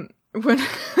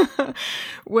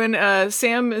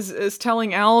Sam is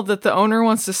telling Al that the owner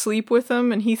wants to sleep with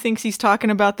him, and he thinks he's talking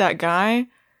about that guy.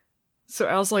 So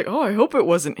Al's like, "Oh, I hope it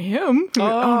wasn't him."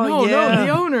 No, the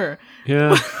owner.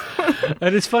 Yeah.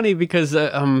 And it's funny because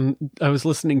I was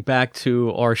listening back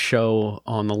to our show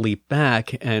on the Leap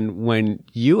Back, and when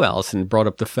you, Allison, brought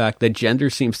up the fact that gender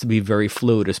seems to be very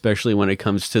fluid, especially when it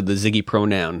comes to the Ziggy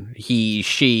pronoun, he,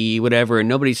 she, whatever, and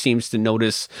nobody seems to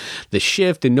notice the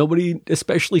shift, and nobody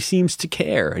especially seems to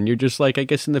care. And you're just like, I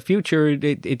guess in the future,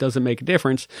 it doesn't make a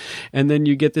difference. And then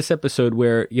you get this episode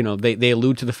where, you know, they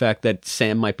allude to the fact that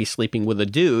Sam might be sleeping with a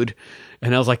dude.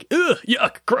 And I was like, ugh,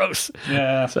 yuck, gross.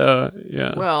 Yeah. So,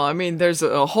 yeah. Well, I mean, there's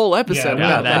a whole episode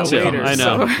about that later. I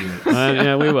know. So.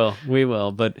 Yeah, we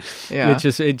will. But yeah.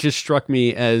 it just struck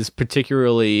me as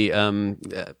particularly,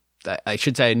 I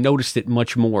should say I noticed it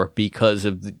much more because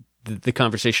of the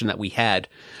conversation that we had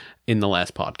in the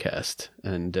last podcast.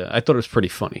 And I thought it was pretty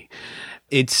funny.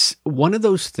 It's one of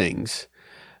those things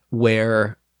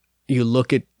where you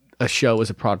look at a show as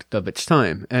a product of its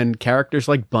time, and characters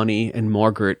like Bunny and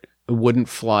Margaret wouldn't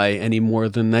fly any more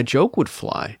than that joke would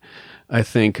fly, I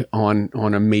think, on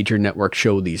a major network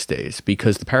show these days,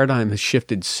 because the paradigm has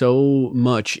shifted so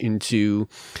much into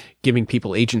giving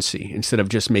people agency instead of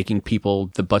just making people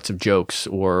the butts of jokes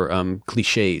or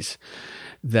cliches.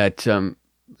 That's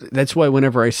why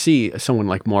whenever I see someone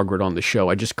like Margaret on the show,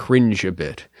 I just cringe a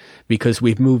bit, because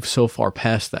we've moved so far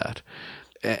past that.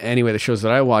 Anyway, the shows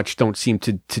that I watch don't seem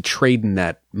to trade in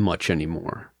that much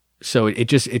anymore. So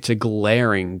it's a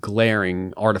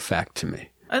glaring artifact to me.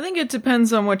 I think it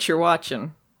depends on what you're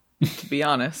watching, to be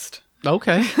honest.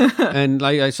 Okay. And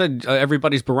like I said,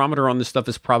 everybody's barometer on this stuff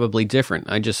is probably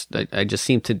different. I just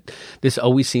seem to, this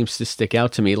always seems to stick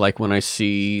out to me, like when I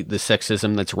see the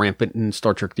sexism that's rampant in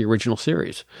Star Trek, the original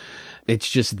series.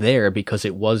 It's just there because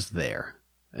it was there.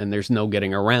 And there's no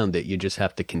getting around it. You just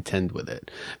have to contend with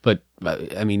it. But,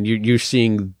 I mean, you're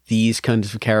seeing these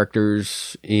kinds of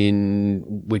characters in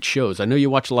which shows? I know you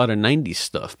watch a lot of 90s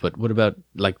stuff, but what about,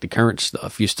 like, the current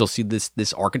stuff? You still see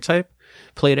this archetype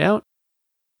played out?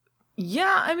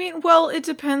 Yeah, I mean, well, it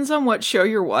depends on what show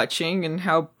you're watching and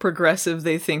how progressive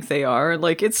they think they are.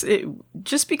 Like,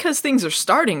 just because things are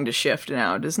starting to shift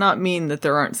now does not mean that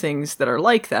there aren't things that are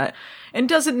like that. And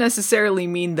doesn't necessarily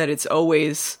mean that it's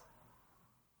always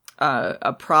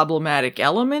a problematic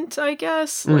element, I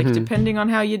guess, like depending on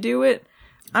how you do it.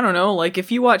 I don't know, like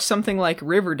if you watch something like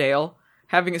Riverdale,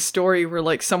 having a story where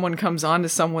like someone comes on to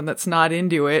someone that's not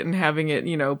into it and having it,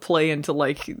 you know, play into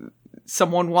like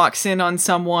someone walks in on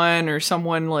someone or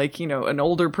someone like, you know, an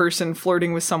older person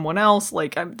flirting with someone else,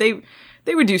 like they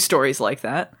would do stories like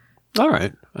that. All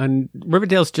right. And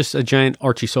Riverdale's just a giant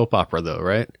Archie soap opera though,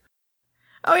 right?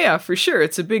 Oh yeah, for sure.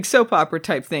 It's a big soap opera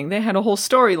type thing. They had a whole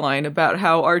storyline about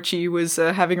how Archie was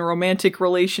having a romantic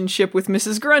relationship with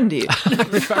Mrs. Grundy. I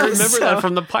remember that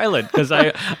from the pilot, because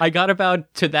I got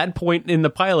about to that point in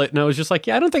the pilot and I was just like,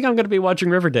 yeah, I don't think I'm going to be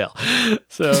watching Riverdale.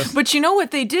 So, but you know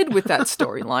what they did with that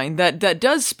storyline that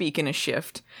does speak in a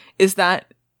shift is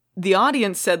that the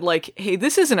audience said like, hey,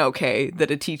 this isn't okay that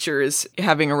a teacher is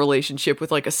having a relationship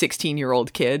with like a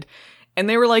 16-year-old kid. And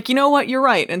they were like, you know what, you're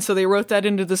right. And so they wrote that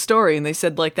into the story, and they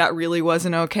said, like, that really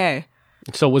wasn't okay.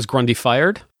 So was Grundy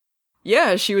fired?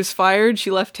 Yeah, she was fired, she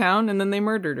left town, and then they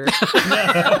murdered her.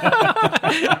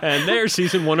 And there's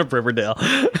season 1 of Riverdale.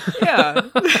 Yeah.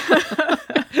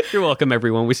 You're welcome,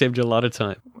 everyone. We saved you a lot of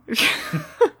time.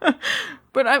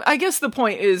 But I guess the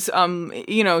point is,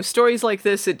 you know, stories like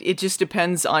this, it just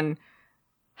depends on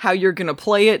how you're going to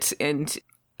play it and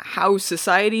how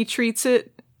society treats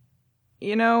it.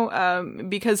 You know,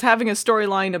 because having a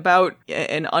storyline about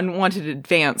an unwanted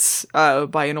advance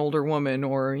by an older woman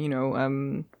or, you know,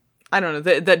 I don't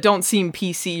know, that don't seem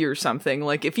PC or something.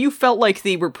 Like, if you felt like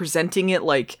they were presenting it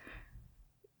like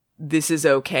this is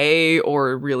okay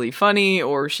or really funny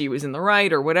or she was in the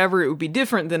right or whatever, it would be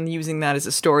different than using that as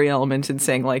a story element and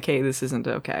saying like, hey, this isn't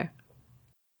okay.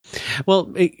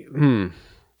 Well,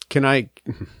 can I...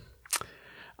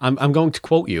 I'm going to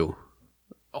quote you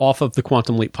off of the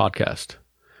Quantum Leap podcast.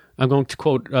 I'm going to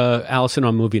quote Allison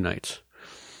on Movie Nights.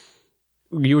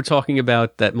 You were talking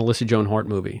about that Melissa Joan Hart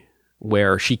movie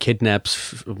where she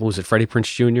kidnaps, what was it, Freddie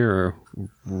Prinze Jr. or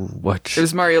what? It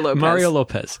was Mario Lopez. Mario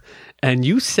Lopez. And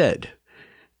you said,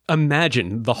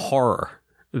 imagine the horror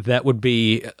that would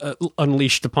be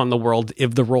unleashed upon the world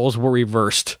if the roles were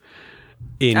reversed.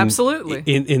 Absolutely.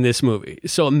 In this movie.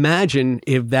 So imagine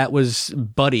if that was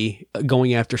Buddy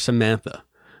going after Samantha.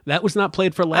 That was not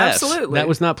played for laughs. Absolutely. That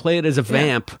was not played as a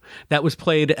vamp. Yeah. That was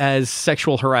played as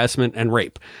sexual harassment and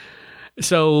rape.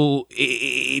 So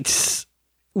it's,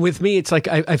 with me, it's like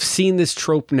I've seen this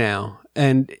trope now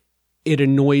and it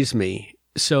annoys me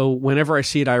So whenever I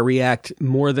see it, I react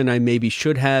more than I maybe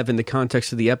should have in the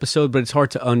context of the episode, but it's hard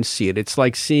to unsee it. It's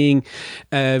like seeing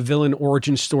a villain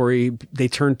origin story. They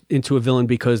turn into a villain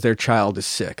because their child is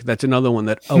sick. That's another one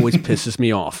that always pisses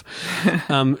me off.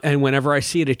 And whenever I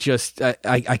see it, it just,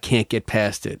 I can't get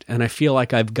past it. And I feel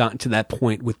like I've gotten to that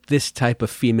point with this type of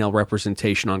female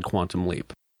representation on Quantum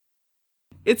Leap.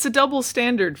 It's a double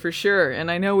standard for sure,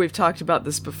 and I know we've talked about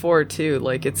this before too.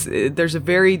 Like there's a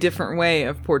very different way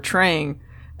of portraying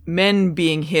men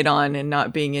being hit on and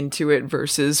not being into it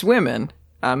versus women,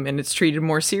 and it's treated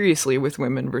more seriously with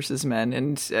women versus men,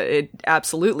 and it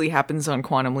absolutely happens on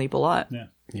Quantum Leap a lot.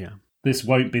 Yeah. This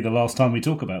won't be the last time we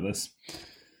talk about this.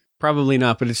 Probably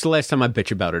not, but it's the last time I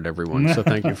bitch about it, everyone. So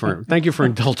thank you for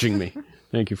indulging me.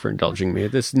 Thank you for indulging me.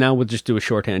 Now we'll just do a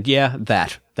shorthand. Yeah,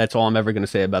 that's all I'm ever going to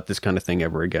say about this kind of thing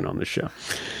ever again on this show.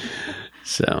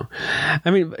 So,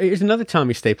 I mean, there's another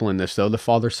Tommy staple in this, though, the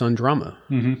father-son drama,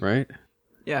 right?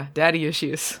 Yeah, daddy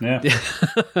issues. Yeah.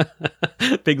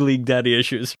 Big league daddy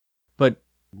issues. But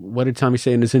what did Tommy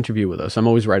say in his interview with us? I'm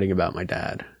always writing about my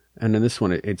dad. And in this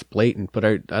one, it's blatant, but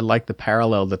I like the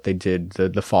parallel that they did,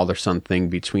 the father-son thing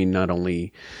between not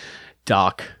only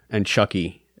Doc and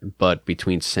Chucky, but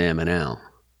between Sam and Al.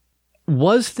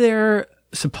 Was there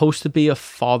supposed to be a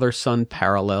father-son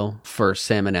parallel for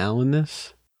Sam and Al in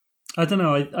this? I don't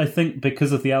know. I think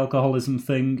because of the alcoholism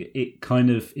thing, it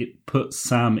puts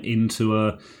Sam into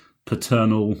a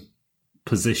paternal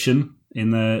position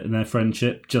in their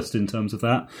friendship, just in terms of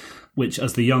that, which,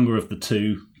 as the younger of the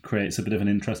two, creates a bit of an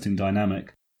interesting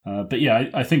dynamic. But yeah,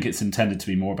 I think it's intended to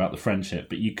be more about the friendship,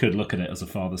 but you could look at it as a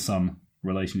father-son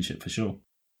relationship for sure.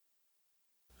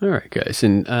 All right, guys.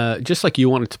 And just like you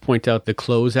wanted to point out the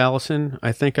clothes, Allison,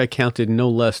 I think I counted no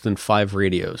less than 5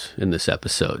 radios in this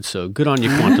episode. So good on you,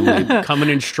 Quantum Leap. Coming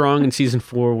in strong in season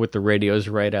 4 with the radios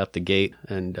right out the gate.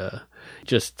 And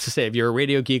just to say, if you're a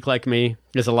radio geek like me,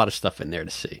 there's a lot of stuff in there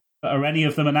to see. Are any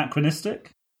of them anachronistic?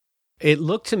 It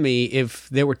looked to me, if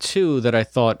there were 2 that I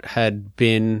thought had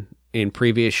been in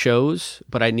previous shows,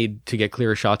 but I need to get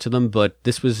clearer shots of them. But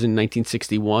this was in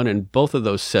 1961, and both of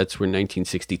those sets were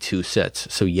 1962 sets.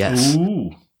 So yes.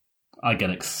 Ooh, I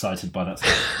get excited by that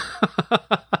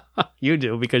stuff. You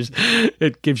do, because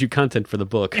it gives you content for the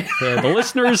book. The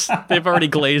listeners, they've already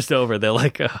glazed over. They're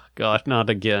like, oh, God, not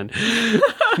again.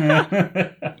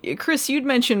 Chris, you'd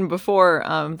mentioned before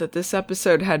that this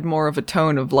episode had more of a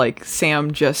tone of like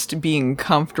Sam just being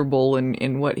comfortable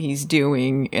in what he's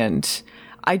doing. And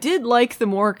I did like the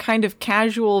more kind of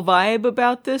casual vibe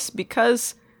about this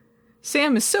because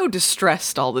Sam is so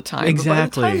distressed all the time.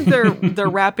 Exactly. But by the time they're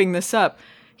wrapping this up,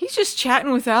 he's just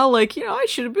chatting with Al like, I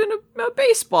should have been a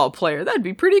baseball player. That'd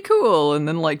be pretty cool. And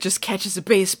then like just catches a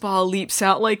baseball, leaps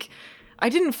out. Like, I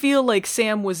didn't feel like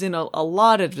Sam was in a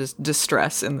lot of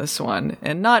distress in this one,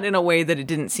 and not in a way that it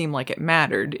didn't seem like it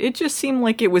mattered. It just seemed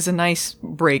like it was a nice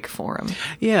break for him.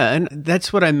 Yeah, and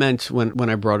that's what I meant when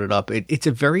I brought it up. It's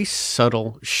a very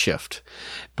subtle shift,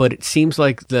 but it seems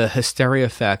like the hysteria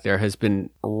factor has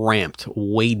been ramped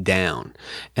way down.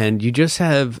 And you just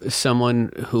have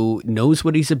someone who knows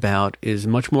what he's about, is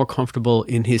much more comfortable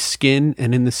in his skin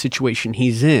and in the situation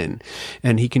he's in.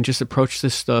 And he can just approach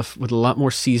this stuff with a lot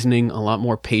more seasoning, a lot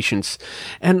more patience,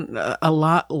 and a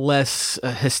lot less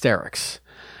hysterics.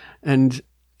 And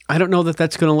I don't know that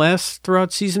that's going to last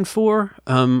throughout season 4.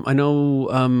 I know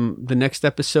the next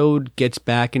episode gets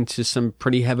back into some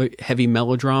pretty heavy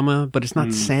melodrama, but it's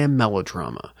not Sam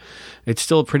melodrama. It's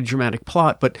still a pretty dramatic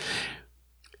plot, but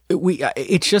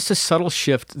it's just a subtle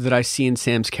shift that I see in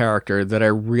Sam's character that I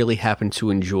really happen to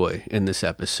enjoy in this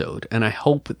episode. And I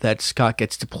hope that Scott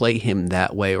gets to play him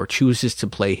that way, or chooses to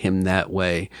play him that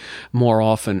way more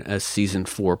often as season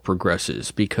 4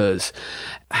 progresses, because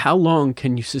how long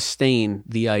can you sustain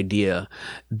the idea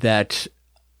that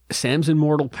Sam's in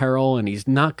mortal peril and he's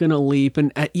not going to leap?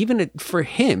 And even for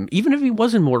him, even if he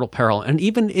was in mortal peril, and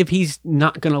even if he's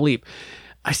not going to leap,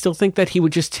 I still think that he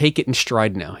would just take it in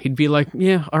stride now. He'd be like,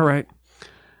 yeah, all right.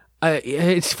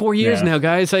 It's 4 years now,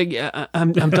 guys.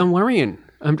 I'm done worrying.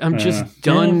 I'm just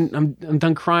done. Yeah. I'm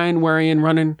done crying, worrying,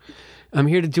 running. I'm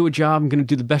here to do a job. I'm going to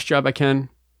do the best job I can.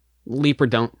 Leap or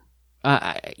don't.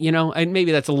 And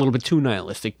maybe that's a little bit too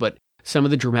nihilistic, but some of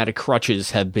the dramatic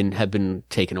crutches have been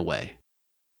taken away.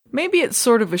 Maybe it's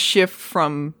sort of a shift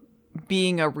from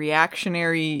being a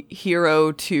reactionary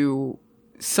hero to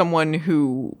someone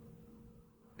who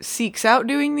seeks out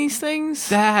doing these things.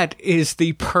 That is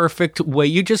the perfect way.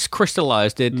 You just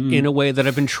crystallized it in a way that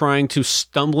I've been trying to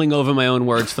stumbling over my own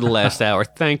words for the last hour.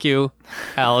 Thank you,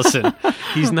 Allison.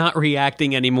 He's not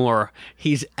reacting anymore.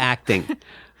 He's acting.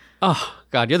 Oh,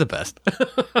 God, you're the best.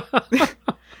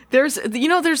 There's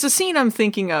a scene I'm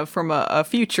thinking of from a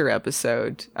future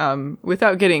episode,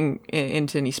 without getting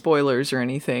into any spoilers or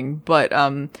anything, but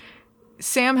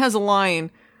Sam has a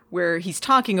line where he's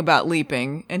talking about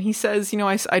leaping, and he says,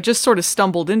 I just sort of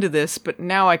stumbled into this, but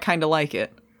now I kind of like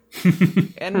it.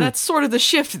 And that's sort of the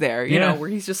shift there, you know, where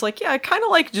he's just like, I kind of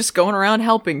like just going around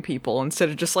helping people instead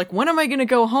of just like, when am I going to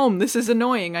go home? This is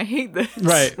annoying. I hate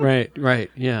this.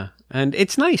 Right. Yeah. And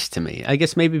it's nice to me. I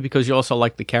guess maybe because you also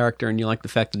like the character and you like the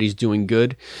fact that he's doing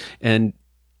good. And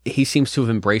he seems to have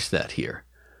embraced that here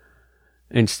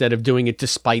instead of doing it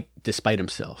despite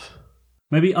himself.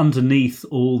 Maybe underneath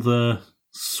all the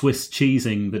Swiss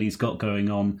cheesing that he's got going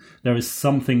on, there is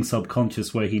something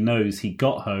subconscious where he knows he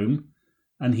got home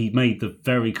and he made the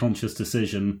very conscious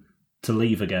decision to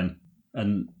leave again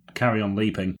and carry on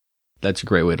leaping. That's a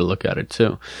great way to look at it,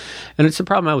 too. And it's a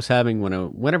problem I was having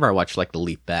whenever I watched, like, The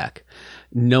Leap Back.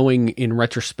 Knowing in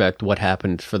retrospect what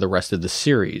happened for the rest of the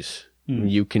series,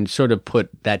 you can sort of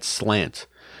put that slant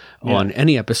on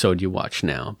any episode you watch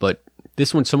now. But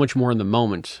this one's so much more in the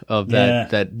moment of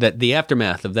that the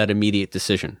aftermath of that immediate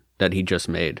decision that he just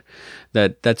made.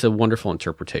 That's a wonderful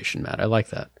interpretation, Matt. I like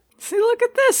that. See, look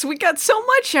at this. We got so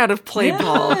much out of Play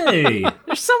Ball.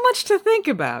 There's so much to think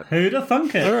about. Who'd have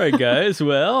thunk it? All right, guys.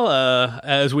 Well,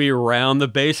 as we round the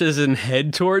bases and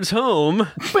head towards home,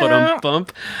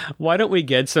 bump, why don't we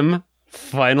get some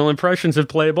final impressions of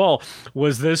Play Ball?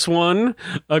 Was this one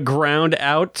a ground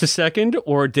out to second,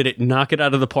 or did it knock it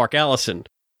out of the park, Allison?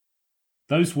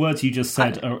 Those words you just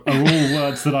said are all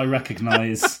words that I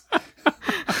recognize.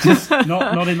 Just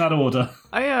not in that order.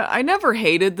 I never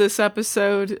hated this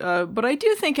episode, but I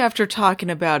do think after talking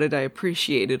about it, I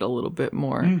appreciate it a little bit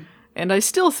more. And I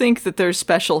still think that there's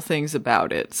special things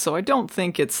about it. So I don't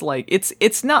think it's like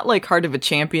it's not like Heart of a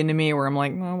Champion to me, where I'm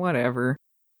like, well, whatever.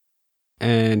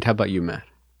 And how about you, Matt?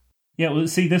 Yeah, well,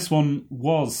 see, this one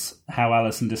was how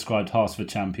Allison described Heart of a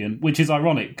Champion, which is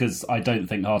ironic because I don't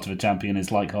think Heart of a Champion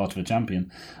is like Heart of a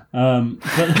Champion. But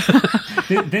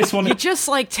this one... You're just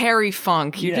like Terry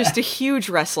Funk. You're just a huge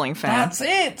wrestling fan. That's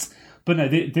it! But no,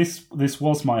 this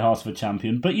was my Heart of a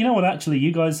Champion. But you know what, actually,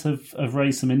 you guys have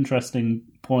raised some interesting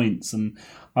points, and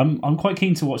I'm quite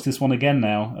keen to watch this one again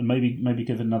now, and maybe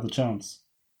give it another chance.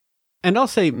 And I'll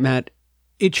say, Matt,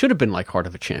 it should have been like Heart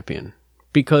of a Champion.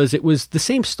 Because it was the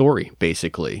same story,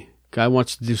 basically. Guy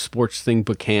wants to do sports thing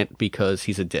but can't because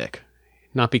he's a dick.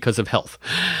 Not because of health.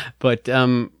 But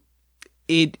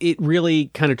it really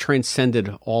kind of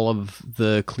transcended all of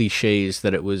the cliches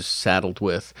that it was saddled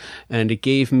with. And it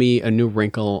gave me a new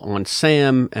wrinkle on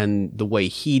Sam and the way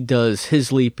he does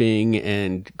his leaping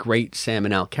and great Sam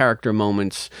and Al character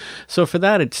moments. So for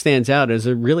that, it stands out as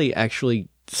a really actually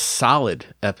solid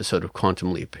episode of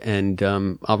Quantum Leap, and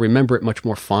I'll remember it much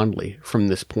more fondly from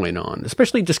this point on,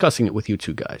 especially discussing it with you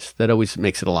two guys. That always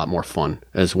makes it a lot more fun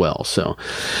as well. So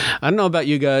I don't know about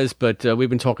you guys, but we've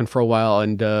been talking for a while,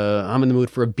 and I'm in the mood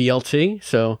for a BLT,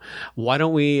 so why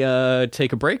don't we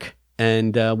take a break,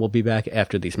 and we'll be back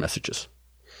after these messages.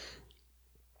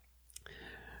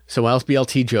 So Al's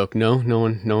BLT joke, no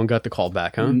one got the call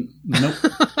back, huh? Nope.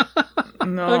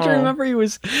 No. Don't you remember he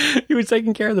was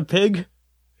taking care of the pig?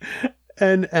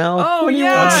 And Al. Oh,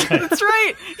 yeah, that's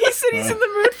right. He said he's in the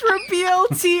mood for a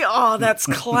BLT. Oh, that's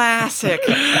classic.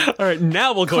 All right,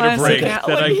 now we'll go to break.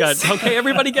 Okay,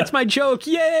 everybody gets my joke.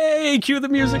 Yay! Cue the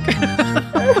music. The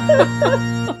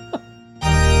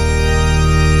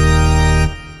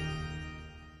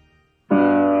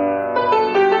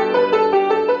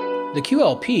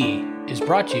QLP is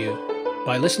brought to you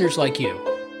by listeners like you.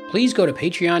 Please go to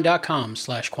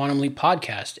patreon.com/Quantum Leap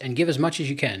Podcast and give as much as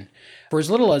you can. For as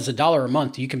little as $1 a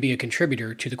month, you can be a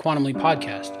contributor to the Quantum Leap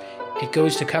Podcast. It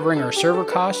goes to covering our server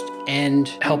cost and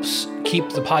helps keep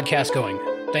the podcast going.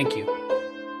 Thank you.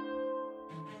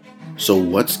 So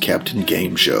what's Captain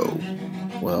Game Show?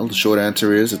 Well, the short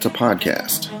answer is it's a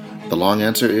podcast. The long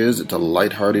answer is it's a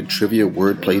lighthearted trivia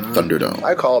wordplay thunderdome.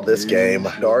 I call this game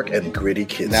dark and gritty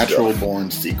kids Natural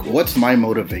born sequel. What's my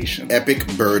motivation? Epic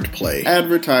bird play.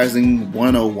 Advertising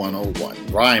 10101.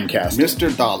 Rhymecast. Mr.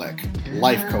 Dalek.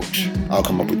 Life coach. I'll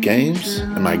come up with games,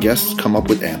 and my guests come up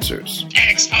with answers.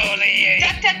 Exfoliate.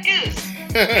 Duck, duck, goose.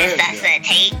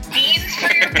 Resuscitate. Beans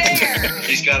for your bear.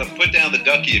 He's got to put down the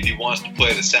ducky if he wants to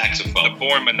play the saxophone.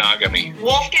 Born monogamy.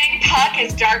 Wolfgang Puck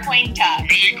is Darkwing Duck.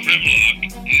 Billy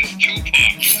Grimlock is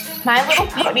Tupac. My Little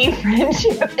Pony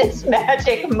friendship is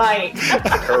Magic Mike.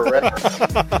 Correct.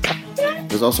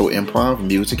 There's also improv,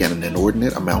 music, and an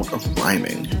inordinate amount of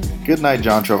rhyming. Good night,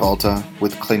 John Travolta,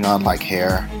 with Klingon-like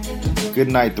hair. Good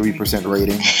night, 3%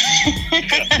 rating.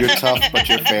 You're tough, but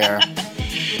you're fair.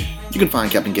 You can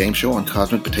find Captain Game Show on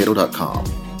CosmicPotato.com.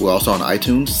 We're also on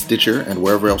iTunes, Stitcher, and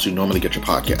wherever else you normally get your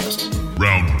podcasts.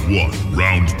 Round 1,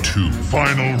 round 2,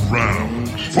 final round.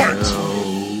 Fight! I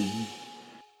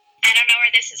don't know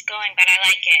where this is going, but I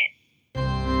like it.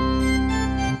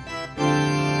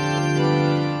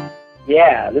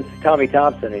 Yeah, this is Tommy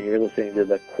Thompson, and you're listening to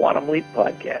the Quantum Leap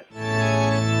Podcast.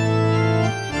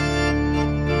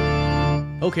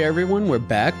 Okay, everyone, we're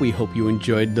back. We hope you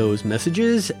enjoyed those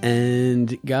messages.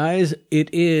 And guys,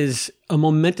 it is a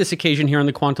momentous occasion here on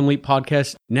the Quantum Leap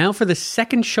Podcast. Now for the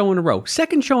second show in a row,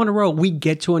 we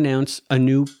get to announce a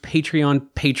new Patreon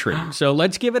patron. So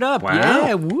let's give it up. Wow.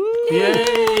 Yeah, woo!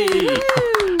 Yay!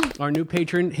 Our new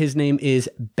patron, his name is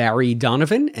Barry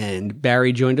Donovan, and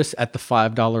Barry joined us at the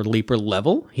 $5 Leaper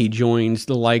level. He joins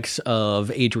the likes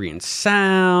of Adrian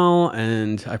Sal,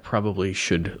 and I probably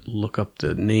should look up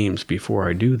the names before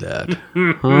I do that.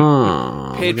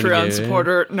 Patreon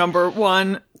supporter number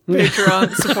 1,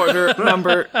 Patreon supporter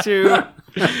number 2.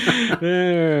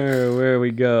 There, where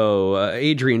we go.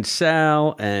 Adrian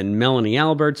Sal and Melanie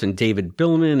Alberts and David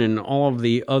Billman and all of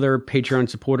the other Patreon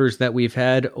supporters that we've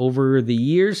had over the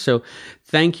years. So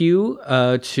thank you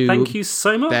thank you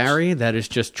so much, Barry. That is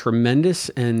just tremendous.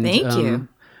 And thank you.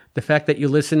 The fact that you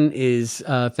listen is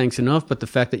thanks enough, but the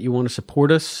fact that you want to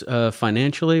support us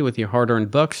financially with your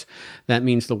hard-earned bucks, that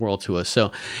means the world to us.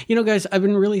 So, guys, I've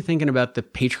been really thinking about the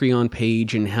Patreon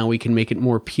page and how we can make it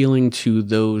more appealing to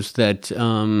those that,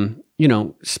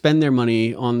 spend their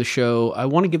money on the show. I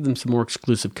want to give them some more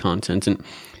exclusive content. And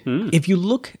if you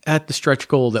look at the stretch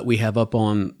goal that we have up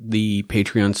on the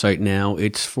Patreon site now,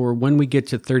 it's for when we get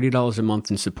to $30 a month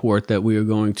in support that we are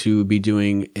going to be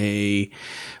doing a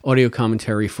audio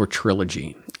commentary for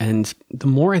Trilogy. And the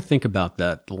more I think about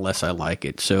that, the less I like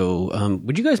it. So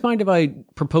would you guys mind if I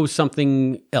propose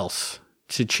something else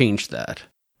to change that?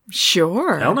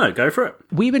 Sure. Hell no, go for it.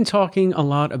 We've been talking a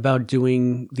lot about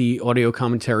doing the audio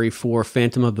commentary for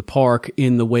Phantom of the Park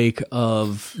in the wake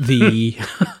of the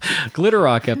Glitter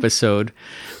Rock episode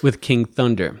with King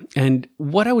Thunder. And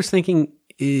what I was thinking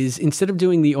is, instead of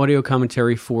doing the audio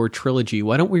commentary for Trilogy,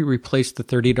 why don't we replace the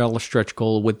 $30 stretch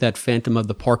goal with that Phantom of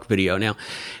the Park video? Now,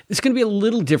 it's going to be a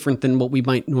little different than what we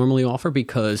might normally offer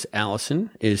because Allison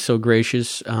is so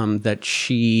gracious that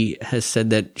she has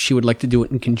said that she would like to do it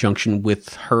in conjunction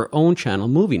with her own channel,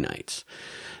 Movie Nights.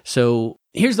 So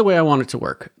here's the way I want it to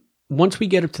work. Once we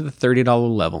get up to the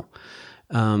 $30 level,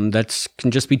 that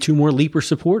can just be 2 more Leaper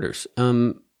supporters.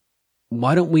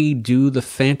 Why don't we do the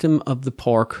Phantom of the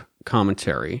Park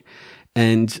commentary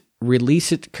and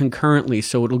release it concurrently,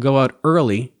 so it'll go out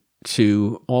early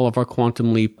to all of our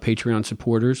Quantum Leap Patreon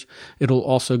supporters. It'll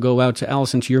also go out to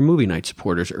Allison, to your Movie Night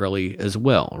supporters early as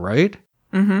well, right?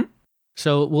 Mm-hmm.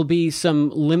 So it will be some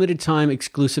limited time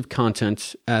exclusive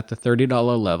content at the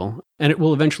 $30 level, and it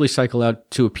will eventually cycle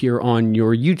out to appear on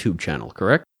your YouTube channel,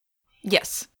 correct?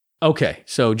 Yes. Okay,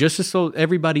 so just so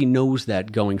everybody knows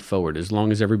that going forward, as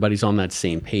long as everybody's on that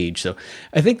same page. So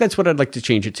I think that's what I'd like to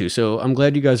change it to. So I'm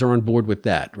glad you guys are on board with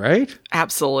that, right?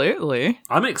 Absolutely.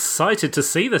 I'm excited to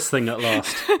see this thing at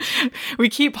last. We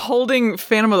keep holding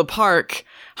Phantom of the Park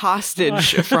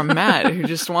hostage from Matt, who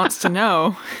just wants to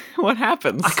know what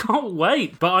happens. I can't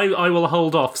wait, but I will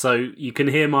hold off so you can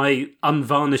hear my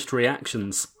unvarnished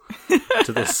reactions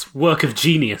to this work of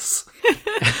genius.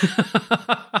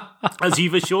 As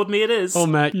you've assured me it is. Oh,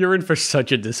 Matt, you're in for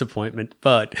such a disappointment.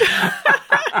 But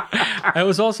I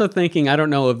was also thinking, I don't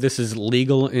know if this is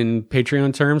legal in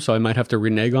Patreon terms, so I might have to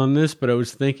renege on this, but I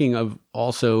was thinking of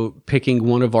also picking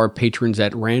one of our patrons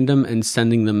at random and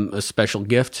sending them a special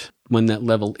gift when that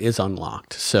level is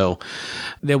unlocked. So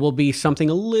there will be something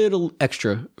a little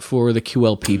extra for the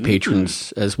QLP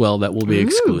patrons as well that will be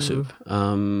exclusive.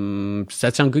 Does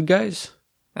that sound good, guys?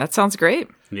 That sounds great.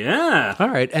 Yeah. All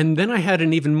right. And then I had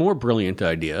an even more brilliant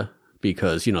idea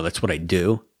because, that's what I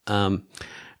do.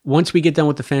 Once we get done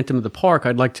with the Phantom of the Park,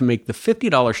 I'd like to make the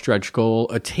 $50 stretch goal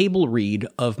a table read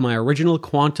of my original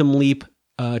Quantum Leap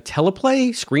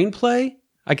screenplay.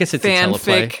 I guess it's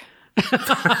fanfic. A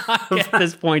teleplay. At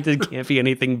this point, it can't be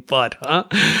anything but, huh?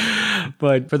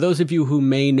 But for those of you who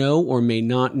may know or may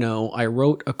not know, I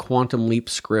wrote a Quantum Leap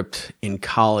script in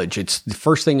college. It's the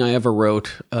first thing I ever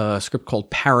wrote, a script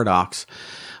called Paradox.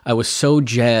 I was so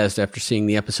jazzed after seeing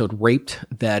the episode Raped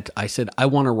that I said, I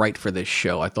want to write for this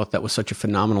show. I thought that was such a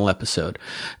phenomenal episode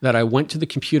that I went to the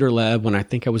computer lab when I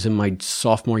think I was in my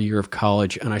sophomore year of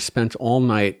college, and I spent all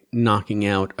night knocking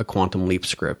out a Quantum Leap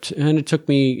script. And it took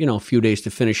me, a few days to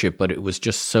finish it, but it was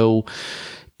just so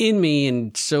in me,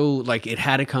 and so like it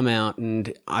had to come out,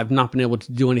 and I've not been able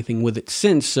to do anything with it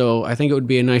since. So I think it would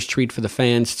be a nice treat for the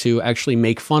fans to actually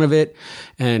make fun of it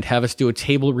and have us do a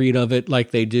table read of it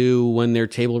like they do when they're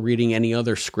table reading any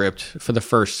other script for the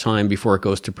first time before it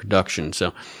goes to production.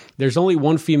 So there's only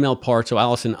one female part, so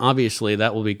Allison, obviously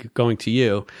that will be going to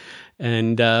you.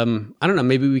 And I don't know,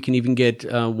 maybe we can even get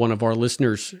one of our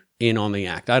listeners in on the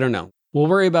act. I don't know. We'll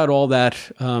worry about all that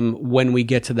when we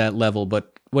get to that level,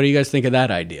 but what do you guys think of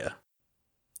that idea?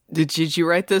 Did you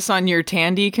write this on your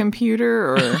Tandy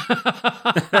computer, or?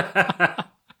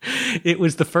 It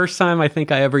was the first time I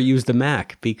think I ever used a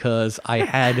Mac, because I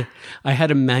had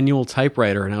a manual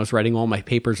typewriter and I was writing all my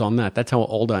papers on that. That's how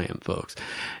old I am, folks.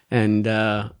 And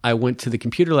I went to the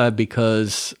computer lab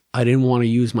because I didn't want to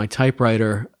use my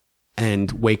typewriter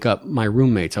and wake up my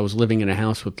roommates. I was living in a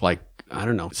house with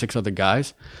 6 other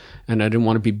guys, and I didn't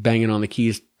want to be banging on the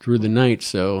keys through the night.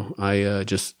 So I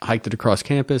just hiked it across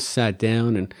campus, sat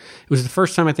down, and it was the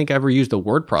first time I think I ever used a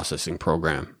word processing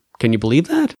program. Can you believe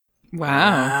that?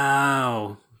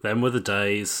 Wow. Them were the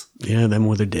days. Yeah, them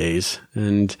were the days.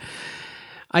 And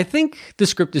I think the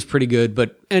script is pretty good,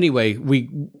 but anyway,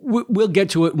 we'll get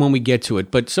to it when we get to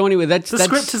it. But so anyway, that's... The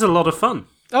script is a lot of fun.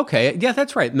 Okay, yeah,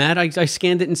 that's right, Matt. I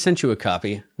scanned it and sent you a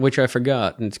copy, which I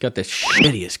forgot, and it's got the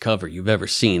shittiest cover you've ever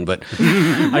seen, but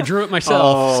I drew it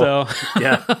myself, so...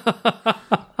 Yeah.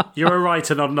 You're a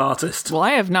writer, not an artist. Well,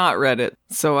 I have not read it,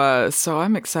 so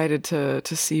I'm excited to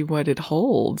see what it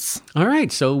holds. All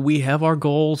right, so we have our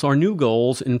goals, our new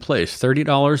goals in place.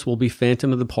 $30 will be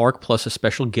Phantom of the Park plus a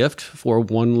special gift for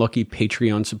one lucky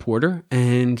Patreon supporter,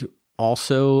 and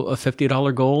also a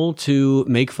 $50 goal to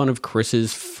make fun of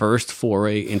Chris's first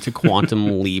foray into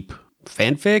Quantum Leap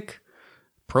fanfic,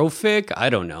 profic,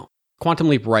 I don't know. Quantum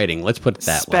Leap writing, let's put it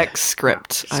that way. Spec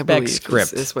script, I Spec believe.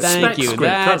 script. Is what Thank you. Script.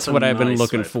 That's what I've been nice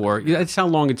looking word. for. That's how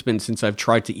long it's been since I've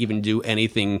tried to even do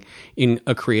anything in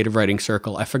a creative writing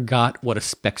circle. I forgot what a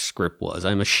spec script was.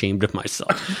 I'm ashamed of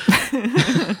myself.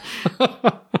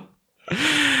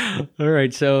 All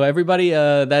right, so everybody,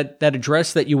 that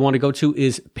address that you want to go to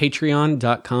is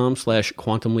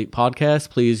patreon.com/Quantum Leap Podcast.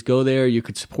 Please go there. You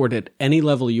could support at any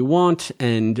level you want,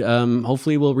 and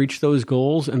hopefully we'll reach those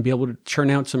goals and be able to churn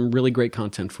out some really great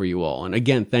content for you all. And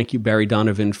again, thank you, Barry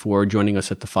Donovan, for joining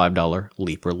us at the $5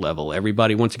 Leaper level.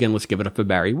 Everybody, once again, let's give it up for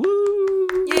Barry. Woo!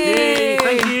 Yay!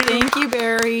 Thank you,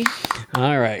 Barry.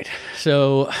 All right.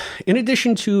 So in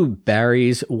addition to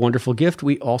Barry's wonderful gift,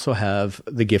 we also have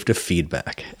the gift of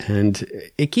feedback. And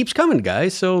it keeps coming,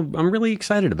 guys. So I'm really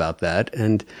excited about that.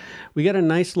 And we got a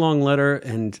nice long letter.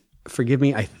 And forgive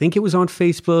me, I think it was on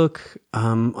Facebook.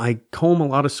 I comb a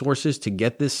lot of sources to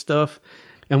get this stuff.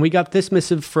 And we got this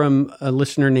missive from a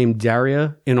listener named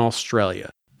Daria in Australia.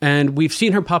 And we've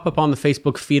seen her pop up on the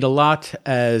Facebook feed a lot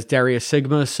as Daria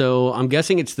Sigma, so I'm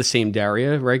guessing it's the same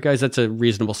Daria, right, guys? That's a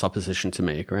reasonable supposition to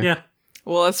make, right? Yeah.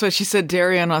 Well, that's why she said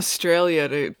Daria in Australia,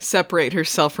 to separate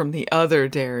herself from the other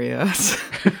Darias.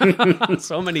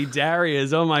 So many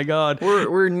Darias, oh my God.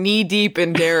 We're knee deep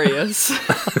in Darias.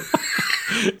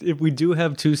 If we do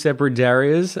have two separate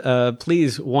Darias,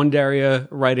 please, one Daria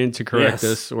write in to correct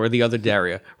us, or the other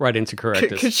Daria write in to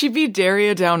correct us. Could she be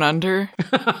Daria Down Under?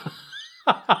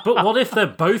 But what if they're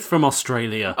both from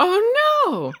Australia? Oh,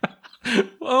 no!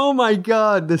 Oh my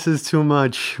God, this is too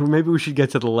much. Maybe we should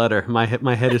get to the letter. My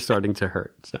head is starting to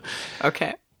hurt. So.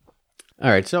 Okay.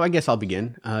 All right, so I guess I'll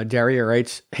begin. Daria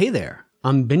writes, "Hey there.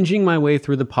 I'm binging my way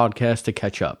through the podcast to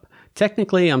catch up.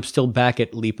 Technically, I'm still back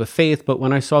at Leap of Faith, but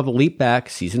when I saw the Leap Back,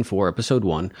 Season 4, Episode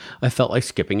 1, I felt like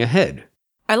skipping ahead.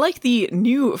 I like the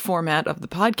new format of the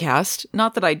podcast.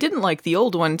 Not that I didn't like the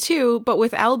old one too, but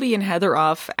with Albie and Heather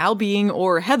off, Albieing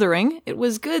or Heathering, it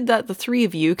was good that the three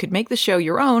of you could make the show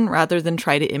your own rather than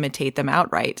try to imitate them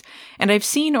outright. And I've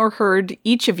seen or heard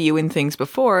each of you in things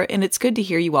before, and it's good to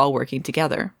hear you all working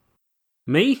together."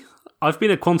 Me? I've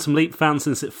been a Quantum Leap fan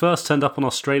since it first turned up on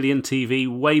Australian TV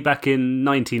way back in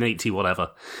 1980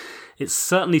 whatever. It's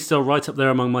certainly still right up there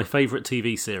among my favourite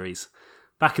TV series.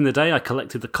 Back in the day, I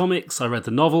collected the comics, I read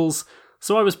the novels,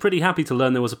 so I was pretty happy to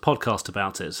learn there was a podcast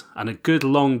about it, and a good,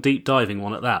 long, deep-diving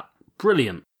one at that.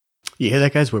 Brilliant. You hear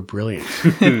that, guys? We're brilliant.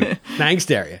 Thanks,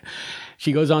 Daria.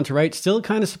 She goes on to write, "Still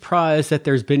kind of surprised that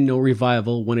there's been no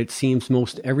revival when it seems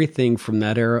most everything from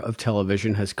that era of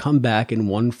television has come back in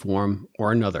one form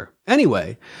or another.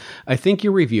 Anyway, I think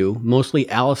your review, mostly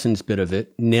Allison's bit of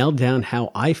it, nailed down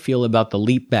how I feel about the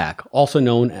Leap Back, also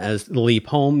known as the Leap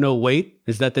Home. No, wait,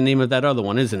 Is that the name of that other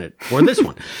one, isn't it? Or this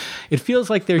one? It feels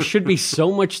like there should be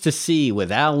so much to see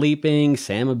with Al leaping,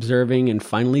 Sam observing, and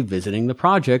finally visiting the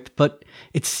project, but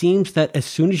it seems that as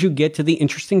soon as you get to the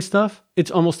interesting stuff,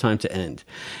 it's almost time to end.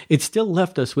 It still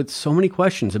left us with so many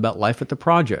questions about life at the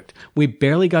project. We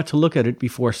barely got to look at it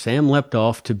before Sam leapt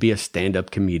off to be a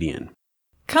stand-up comedian.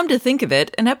 Come to think of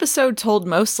it, an episode told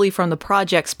mostly from the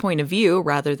project's point of view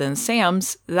rather than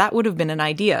Sam's, that would have been an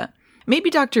idea. Maybe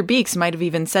Dr. Beeks might have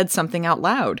even said something out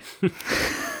loud.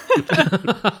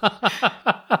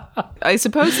 I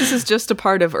suppose this is just a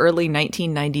part of early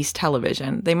 1990s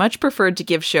television. They much preferred to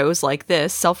give shows like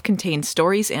this self-contained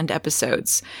stories and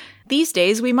episodes. These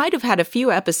days, we might have had a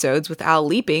few episodes with Al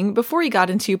leaping before he got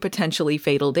into potentially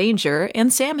fatal danger,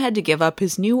 and Sam had to give up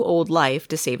his new old life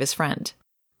to save his friend.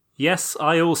 Yes,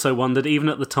 I also wondered, even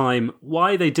at the time,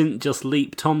 why they didn't just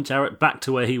leap Tom Jarrett back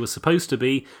to where he was supposed to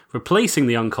be, replacing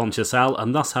the unconscious Al,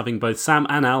 and thus having both Sam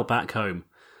and Al back home.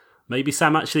 Maybe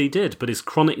Sam actually did, but his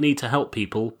chronic need to help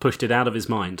people pushed it out of his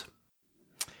mind.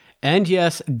 And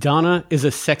yes, Donna is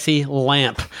a sexy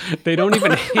lamp. They don't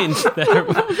even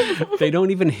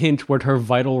hint what her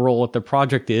vital role at the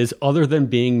project is, other than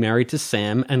being married to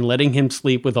Sam and letting him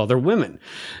sleep with other women.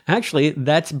 Actually,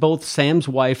 that's both Sam's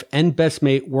wife and best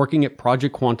mate working at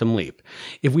Project Quantum Leap.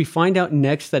 If we find out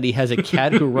next that he has a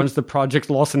cat who runs the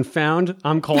project Lost and Found,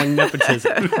 I'm calling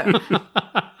nepotism.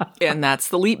 And that's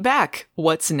the leap back.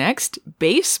 What's next?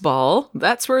 Baseball.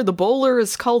 That's where the bowler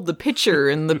is called the pitcher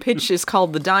and the pitch is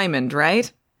called the diamond,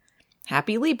 right?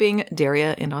 Happy leaping,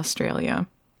 Daria in Australia.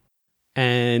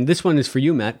 And this one is for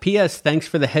you, Matt. P.S. Thanks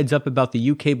for the heads up about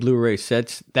the UK Blu-ray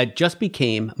sets. That just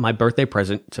became my birthday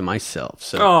present to myself.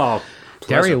 So,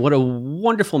 Daria, what a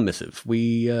wonderful missive.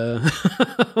 We're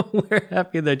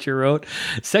happy that you wrote.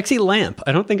 Sexy lamp.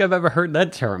 I don't think I've ever heard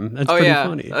that term. That's pretty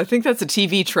funny. I think that's a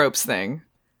TV tropes thing.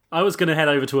 I was going to head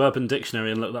over to Urban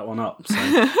Dictionary and look that one up.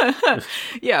 So.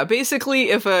 Yeah, basically,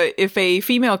 if a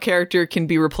female character can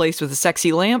be replaced with a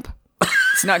sexy lamp,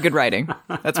 it's not good writing.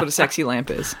 That's what a sexy lamp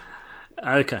is.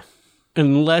 Okay.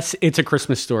 Unless it's a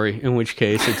Christmas Story, in which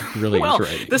case it's brilliant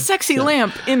writing. The sexy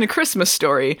lamp in A Christmas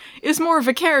Story is more of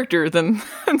a character than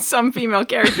some female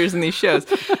characters in these shows.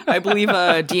 I believe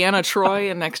Deanna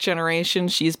Troi in Next Generation,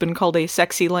 she's been called a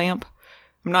sexy lamp.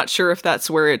 I'm not sure if that's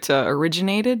where it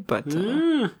originated, but...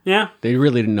 yeah. They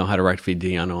really didn't know how to write for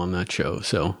Deanna on that show,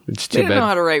 so it's too bad. They didn't know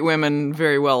how to write women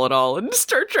very well at all in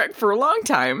Star Trek for a long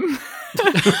time.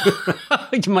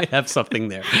 You might have something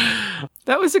there.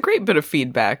 That was a great bit of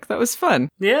feedback. That was fun.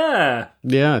 Yeah.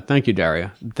 Yeah, thank you,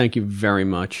 Daria. Thank you very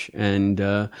much. And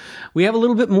we have a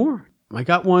little bit more. I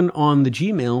got one on the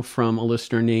Gmail from a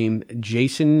listener named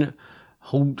Jason...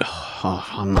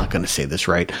 I'm not going to say this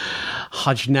right.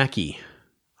 Hojnacki.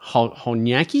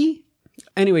 Honyaki?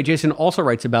 Anyway, Jason also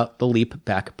writes about the Leap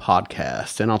Back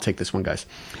podcast, and I'll take this one, guys.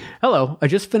 Hello, I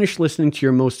just finished listening to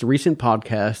your most recent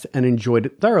podcast and enjoyed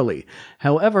it thoroughly.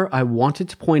 However, I wanted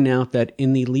to point out that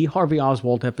in the Lee Harvey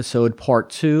Oswald episode part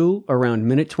 2, around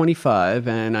minute 25,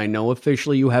 and I know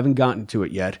officially you haven't gotten to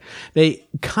it yet, they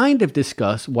kind of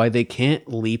discuss why they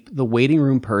can't leap the waiting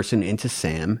room person into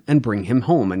Sam and bring him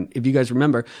home. And if you guys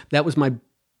remember, that was my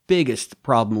biggest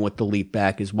problem with the leap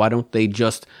back, is why don't they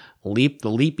just leap the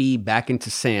leapy back into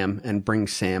Sam and bring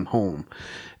Sam home?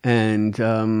 And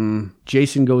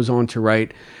Jason goes on to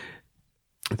write,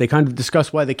 they kind of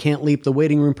discuss why they can't leap the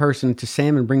waiting room person to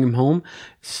Sam and bring him home.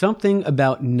 Something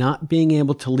about not being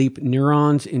able to leap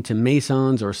neurons into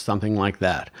mesons or something like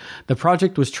that. The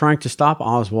project was trying to stop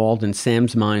Oswald and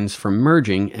Sam's minds from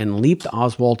merging and leaped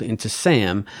Oswald into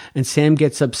Sam, and Sam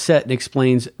gets upset and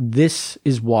explains, this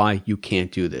is why you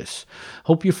can't do this.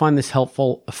 Hope you find this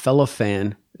helpful, a fellow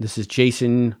fan. This is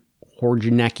Jason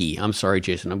Horjanecki. I'm sorry,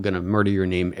 Jason. I'm going to murder your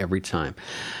name every time.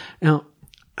 Now,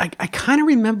 I kind of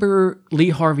remember Lee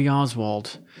Harvey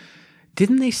Oswald.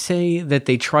 Didn't they say that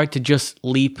they tried to just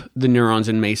leap the neurons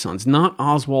and mesons? Not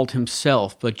Oswald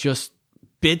himself, but just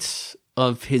bits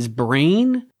of his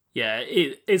brain? Yeah,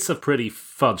 it's a pretty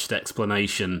fudged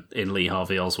explanation in Lee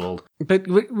Harvey Oswald. But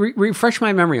refresh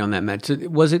my memory on that, Matt.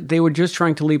 Was it they were just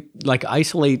trying to leap, like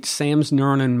isolate Sam's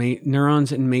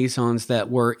neurons and mesons that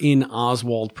were in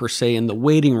Oswald per se in the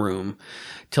waiting room,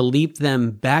 to leap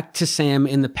them back to Sam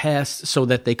in the past so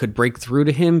that they could break through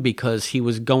to him, because he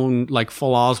was going like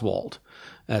full Oswald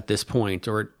at this point,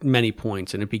 or at many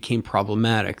points, and it became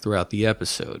problematic throughout the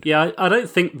episode. Yeah, I don't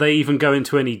think they even go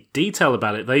into any detail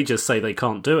about it. They just say they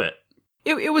can't do it.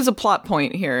 It was a plot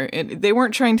point here. They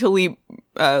weren't trying to leap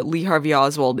Lee Harvey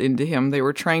Oswald into him. They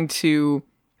were trying to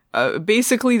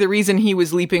Basically, the reason he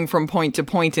was leaping from point to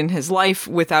point in his life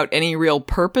without any real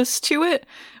purpose to it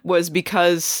was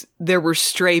because there were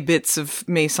stray bits of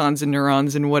mesons and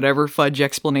neurons and whatever fudge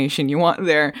explanation you want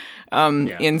there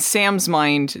in Sam's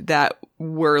mind that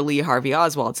were Lee Harvey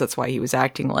Oswald's. That's why he was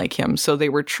acting like him. So they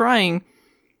were trying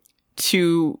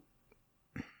to,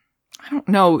 I don't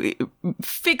know,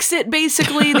 fix it,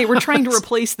 basically. They were trying to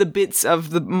replace the bits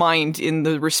of the mind in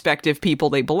the respective people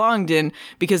they belonged in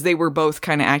because they were both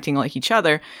kind of acting like each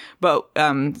other. But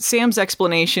Sam's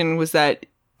explanation was that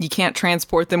you can't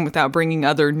transport them without bringing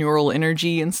other neural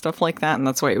energy and stuff like that, and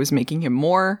that's why it was making him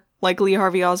more like Lee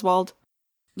Harvey Oswald.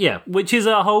 Yeah, which is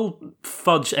a whole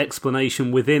fudge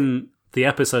explanation within the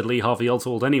episode Lee Harvey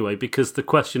Oswald anyway, because the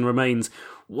question remains,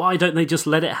 why don't they just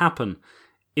let it happen?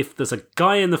 If there's a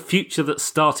guy in the future that's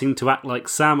starting to act like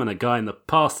Sam and a guy in the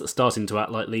past that's starting to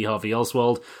act like Lee Harvey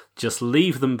Oswald, just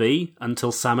leave them be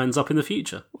until Sam ends up in the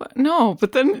future. What? No,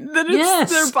 but then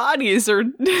it's their bodies are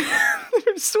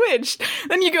switched.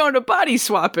 Then you go into body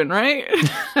swapping, right?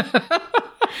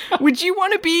 Would you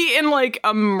want to be in like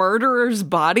a murderer's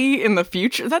body in the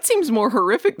future? That seems more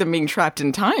horrific than being trapped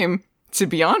in time, to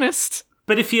be honest.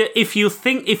 But if you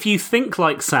think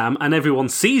like Sam and everyone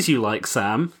sees you like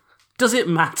Sam, does it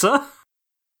matter?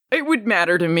 It would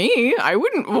matter to me. I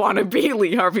wouldn't want to be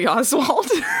Lee Harvey Oswald.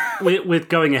 We're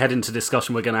going ahead into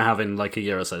discussion we're going to have in like a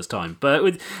year or so's time.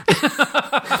 But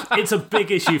it's a big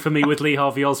issue for me with Lee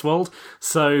Harvey Oswald.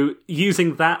 So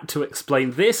using that to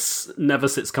explain this never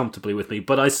sits comfortably with me.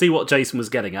 But I see what Jason was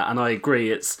getting at, and I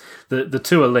agree. It's the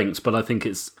two are linked, but I think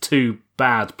it's two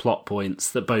bad plot points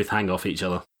that both hang off each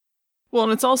other. Well,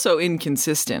 and it's also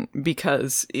inconsistent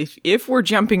because if we're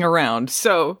jumping around,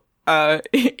 so...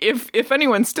 if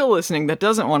anyone's still listening that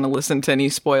doesn't want to listen to any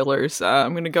spoilers,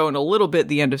 I'm going to go in a little bit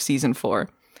the end of season 4.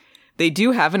 They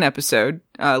do have an episode,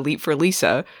 Leap for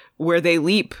Lisa, where they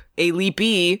leap a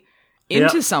leapee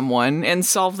into someone and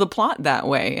solve the plot that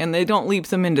way. And they don't leap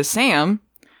them into Sam,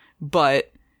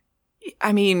 but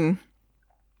I mean,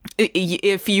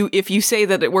 if you say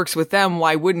that it works with them,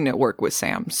 why wouldn't it work with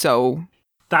Sam? So...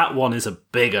 That one is a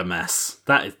bigger mess.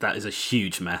 That is a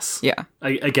huge mess. Yeah.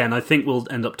 Again, I think we'll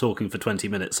end up talking for 20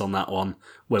 minutes on that one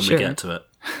when we get to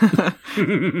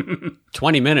it.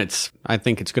 20 minutes. I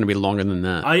think it's going to be longer than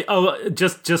that.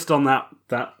 Just on that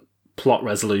plot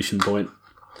resolution point.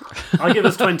 I give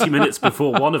us 20 minutes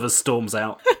before one of us storms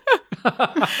out.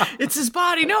 It's his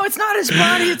body. No, it's not his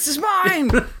body. It's his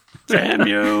mind. Damn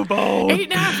you, Bo.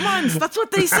 8.5 months. That's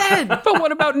what they said. But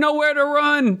what about nowhere to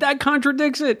run? That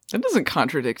contradicts it. It doesn't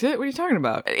contradict it. What are you talking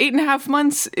about? 8.5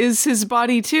 months is his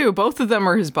body, too. Both of them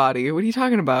are his body. What are you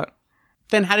talking about?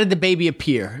 Then how did the baby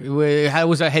appear? How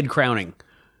was our head crowning?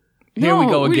 Here we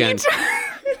go again.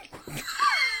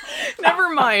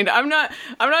 Never mind. I'm not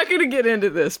going to get into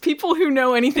this. People who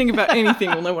know anything about anything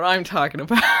will know what I'm talking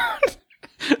about.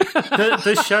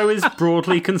 The show is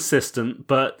broadly consistent,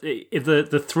 but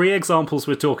the three examples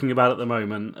we're talking about at the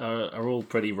moment are all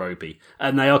pretty ropey,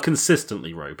 and they are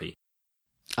consistently ropey.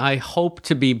 I hope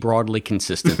to be broadly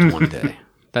consistent one day.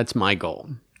 That's my goal.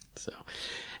 So,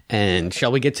 and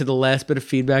shall we get to the last bit of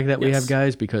feedback that we have,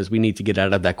 guys? Because we need to get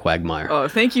out of that quagmire. Oh,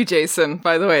 thank you, Jason.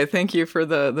 By the way, thank you for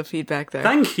the feedback there.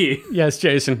 Thank you. Yes,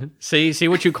 Jason. See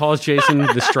what you caused, Jason?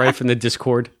 The strife and the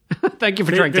discord. Thank you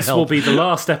for trying to help. This will be the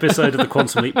last episode of the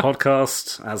Quantum Leap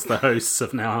podcast, as the hosts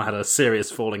have now had a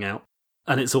serious falling out.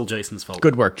 And it's all Jason's fault.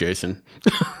 Good work, Jason.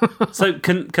 So,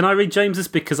 can I read James's?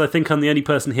 Because I think I'm the only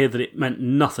person here that it meant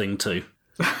nothing to.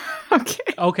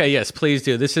 Okay, yes, please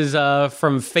do. This is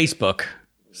from Facebook.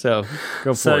 So,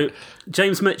 go for it.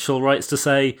 James Mitchell writes to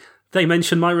say, they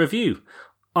mentioned my review.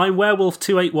 I'm Werewolf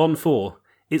 2814.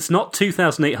 It's not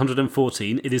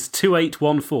 2814, it is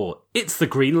 2814. It's the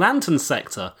Green Lantern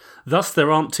sector. Thus, there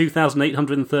aren't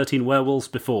 2813 werewolves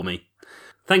before me.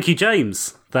 Thank you,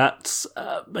 James. That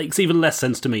makes even less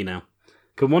sense to me now.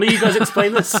 Can one of you guys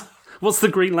explain this? What's the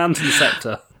Green Lantern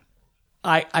sector?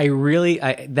 That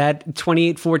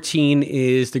 2814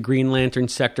 is the Green Lantern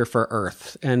sector for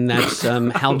Earth. And that's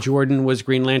Hal Jordan was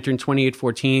Green Lantern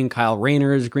 2814. Kyle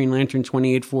Rayner is Green Lantern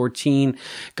 2814.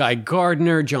 Guy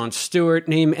Gardner, John Stewart,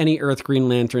 name any Earth Green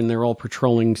Lantern. They're all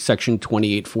patrolling section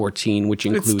 2814, which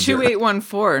includes It's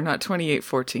 2814, not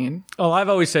 2814. Oh, I've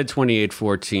always said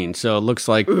 2814. So it looks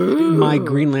like my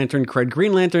Green Lantern cred.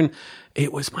 Green Lantern...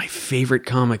 It was my favorite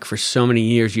comic for so many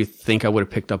years. You'd think I would have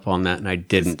picked up on that, and I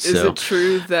didn't. Is it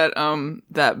true that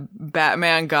that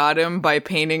Batman got him by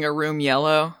painting a room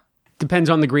yellow? Depends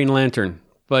on the Green Lantern.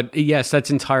 But yes, that's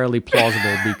entirely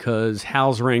plausible because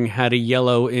Hal's ring had a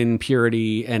yellow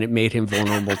impurity, and it made him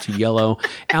vulnerable to yellow.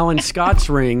 Alan Scott's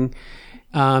ring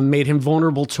made him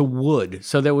vulnerable to wood.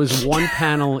 So there was one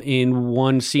panel in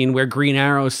one scene where Green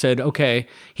Arrow said, okay,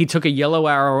 he took a yellow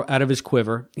arrow out of his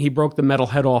quiver, he broke the metal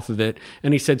head off of it,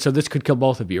 and he said, so this could kill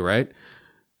both of you, right?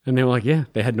 And they were like, yeah,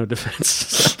 they had no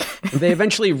defense. They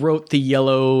eventually wrote the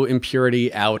yellow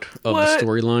impurity out of the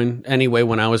storyline anyway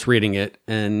when I was reading it,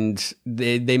 and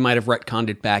they might have retconned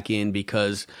it back in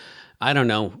because, I don't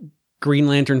know, Green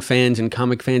Lantern fans and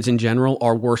comic fans in general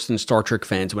are worse than Star Trek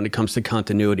fans when it comes to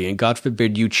continuity, and God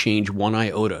forbid you change one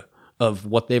iota of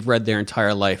what they've read their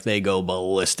entire life, they go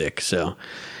ballistic. So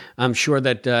I'm sure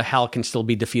that Hal can still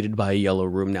be defeated by a yellow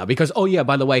room now because, oh yeah,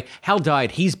 by the way, Hal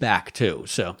died. He's back too.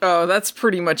 So that's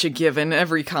pretty much a given.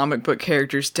 Every comic book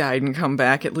character's died and come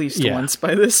back at least once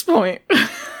by this point.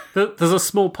 There's a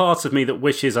small part of me that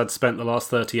wishes I'd spent the last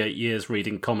 38 years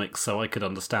reading comics so I could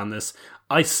understand this.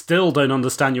 I still don't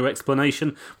understand your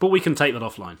explanation, but we can take that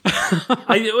offline.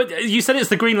 You said it's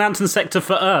the Green Lantern sector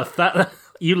for Earth.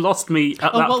 You lost me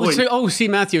at that point. See,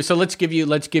 Matthew. So let's give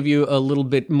you a little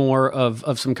bit more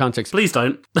of some context. Please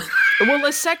don't. Well,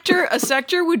 a sector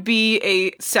would be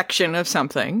a section of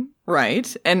something,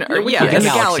 right? And in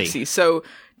the galaxy. So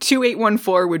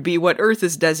 2814 would be what Earth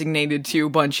is designated to a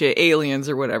bunch of aliens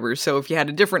or whatever. So if you had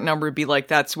a different number, it'd be like,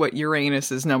 that's what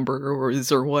Uranus's number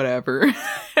is or whatever.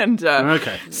 And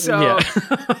okay. So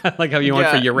I like how you went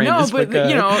for Uranus. No,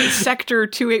 but sector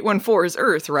 2814 is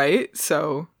Earth, right?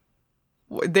 So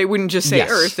they wouldn't just say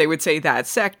Earth, they would say that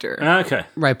sector. Okay.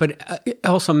 Right, but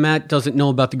also Matt doesn't know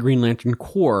about the Green Lantern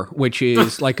Corps, which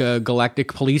is like a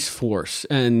galactic police force,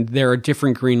 and there are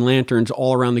different Green Lanterns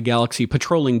all around the galaxy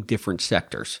patrolling different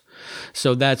sectors.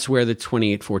 So that's where the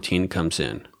 2814 comes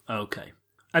in. Okay.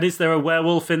 And is there a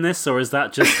werewolf in this, or is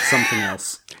that just something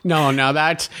else? No,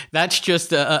 that's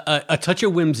just a touch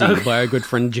of whimsy by our good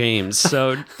friend James.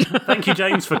 So thank you,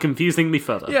 James, for confusing me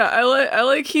further. Yeah, I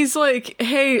like he's like,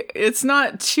 hey, it's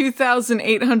not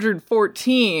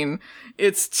 2814.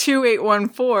 It's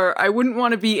 2814. I wouldn't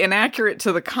want to be inaccurate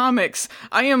to the comics.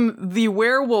 I am the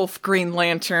werewolf Green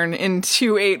Lantern in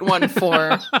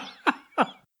 2814.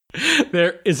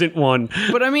 There isn't one.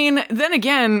 But I mean, then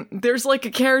again, there's like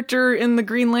a character in the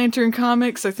Green Lantern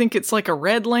comics, I think it's like a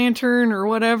Red Lantern or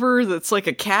whatever, that's like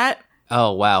a cat.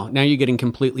 Oh, wow. Now you're getting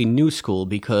completely new school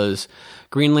because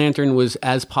Green Lantern was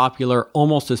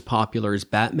almost as popular as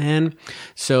Batman.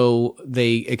 So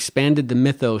they expanded the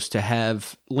mythos to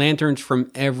have lanterns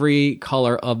from every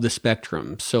color of the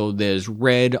spectrum. So there's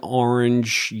red,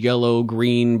 orange, yellow,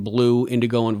 green, blue,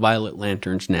 indigo, and violet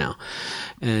lanterns now.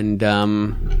 And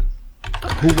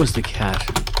who was the cat?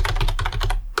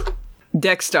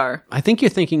 Dexstar. I think you're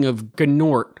thinking of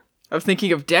Gnort. I'm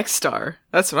thinking of Dexstar.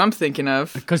 That's what I'm thinking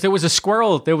of. Because there was a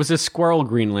squirrel. There was a squirrel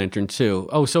Green Lantern too.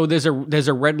 Oh, so there's a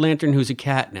Red Lantern who's a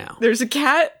cat now. There's a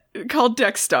cat called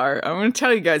Dexstar. I'm going to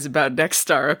tell you guys about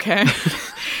Dexstar. Okay,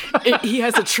 he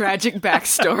has a tragic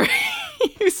backstory.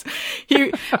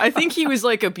 I think he was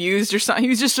like abused or something. He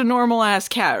was just a normal ass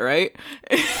cat, right?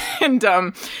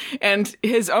 And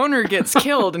his owner gets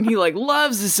killed, and he like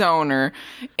loves his owner,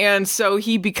 and so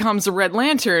he becomes a Red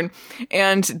Lantern.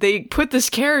 And they put this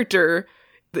character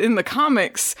in the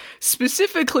comics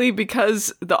specifically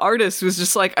because the artist was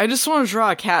just like, I just want to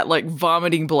draw a cat like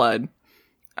vomiting blood.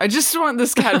 I just want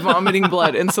this cat vomiting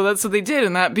blood. And so that's what they did.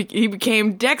 And he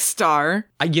became Dexstar.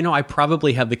 I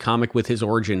probably have the comic with his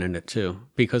origin in it too,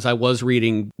 because I was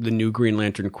reading the new Green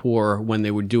Lantern Corps when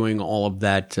they were doing all of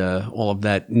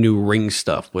that new ring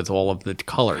stuff with all of the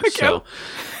colors. Okay.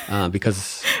 So,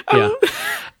 because, yeah.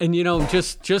 And,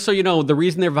 just so you know, the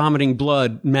reason they're vomiting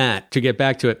blood, Matt, to get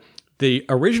back to it, the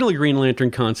original Green Lantern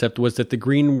concept was that the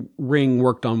green ring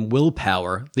worked on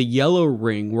willpower, the yellow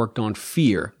ring worked on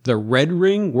fear, the red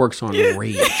ring works on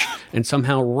rage, and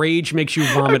somehow rage makes you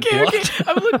vomit blood. Okay.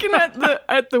 I'm looking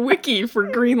at the wiki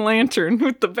for Green Lantern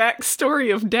with the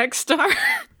backstory of Dexstar.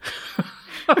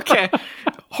 Okay.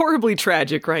 Horribly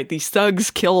tragic, right? These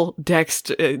thugs kill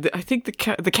Dexter. I think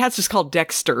the cat's just called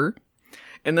Dexter.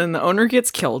 And then the owner gets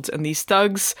killed, and these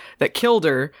thugs that killed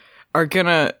her are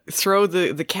gonna throw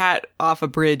the cat off a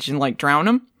bridge and like drown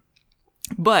him.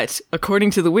 But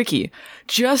according to the wiki,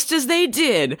 just as they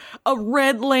did, a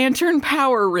Red Lantern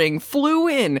power ring flew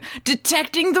in,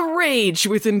 detecting the rage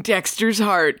within Dexter's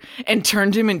heart, and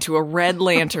turned him into a Red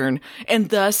Lantern, and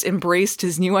thus embraced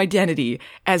his new identity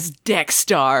as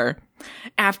Dexstar.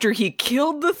 After he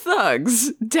killed the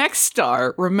thugs,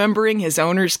 Dexstar, remembering his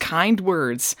owner's kind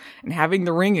words and having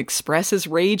the ring express his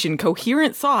rage in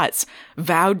coherent thoughts,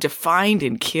 vowed to find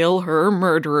and kill her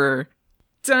murderer.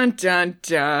 Dun dun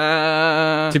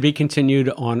dun. To be continued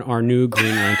on our new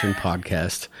Green Lantern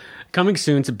podcast, coming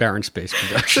soon to Barren Space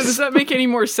Productions. So does that make any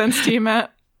more sense to you,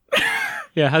 Matt?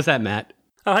 Yeah, how's that, Matt?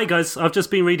 Oh, hey guys, I've just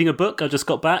been reading a book. I just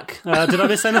got back. Did I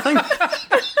miss anything?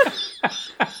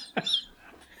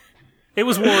 It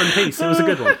was War and Peace. It was a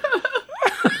good one.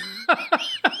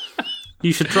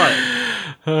 You should try it.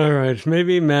 All right,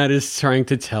 maybe Matt is trying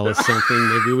to tell us something.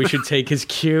 Maybe we should take his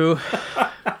cue.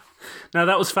 No,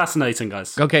 that was fascinating,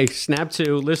 guys. Okay, snap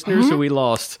to listeners who we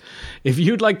lost. If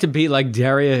you'd like to be like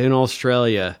Daria in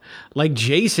Australia, like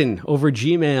Jason over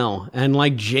Gmail, and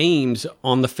like James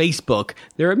on the Facebook,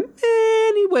 there are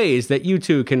many ways that you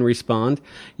too can respond.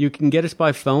 You can get us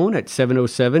by phone at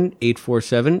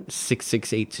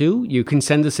 707-847-6682. You can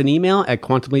send us an email at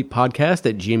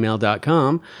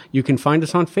quantumleappodcast@gmail.com. You can find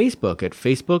us on Facebook at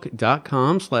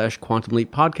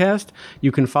facebook.com/quantumleappodcast.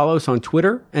 You can follow us on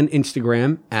Twitter and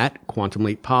Instagram at Quantum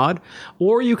Leap Pod,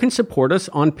 or you can support us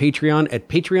on Patreon at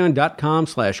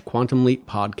patreon.com/Quantum Leap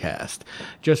Podcast.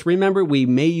 Just remember, we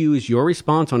may use your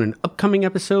response on an upcoming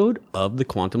episode of the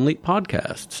Quantum Leap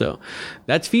Podcast. So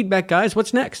that's feedback, guys.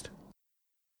 What's next?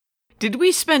 Did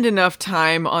we spend enough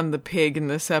time on the pig in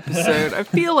this episode? I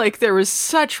feel like there was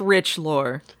such rich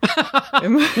lore.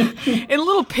 And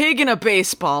little pig in a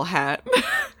baseball hat.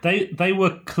 They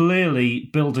were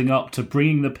clearly building up to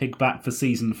bringing the pig back for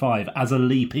season 5 as a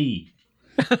leapee.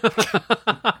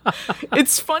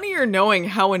 It's funnier knowing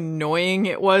how annoying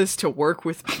it was to work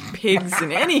with pigs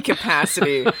in any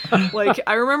capacity. Like,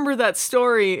 I remember that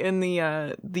story in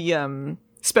the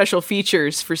special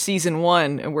features for season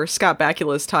 1, and where Scott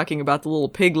Bakula's talking about the little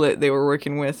piglet they were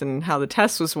working with and how the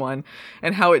test was won,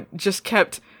 and how it just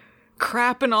kept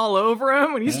crapping all over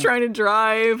him when he's trying to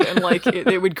drive, and like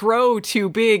it would grow too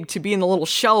big to be in the little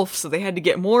shelf, so they had to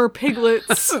get more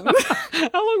piglets. How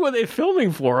long were they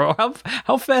filming for? Or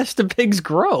how fast do pigs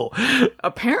grow?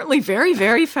 Apparently very,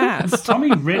 very fast.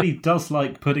 Tommy really does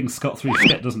like putting Scott through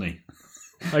shit, doesn't he?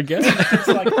 I guess. It's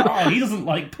like, he doesn't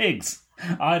like pigs.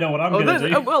 I know what I'm going to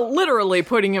do. Well, literally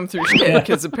putting him through shit,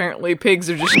 because apparently pigs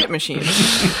are just shit machines.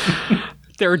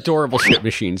 They're adorable shit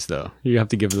machines, though. You have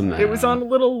to give them that. It was on a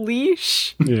little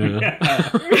leash.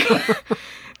 Yeah.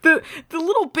 The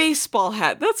little baseball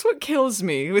hat, that's what kills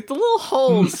me, with the little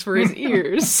holes for his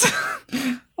ears.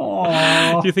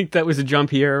 Aww. Do you think that was a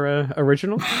Jean-Pierre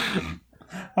original?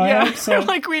 I hope so.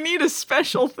 Like, we need a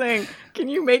special thing. Can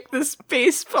you make this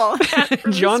baseball hat for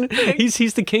John,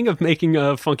 he's the king of making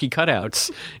funky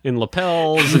cutouts in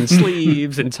lapels and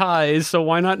sleeves and ties, so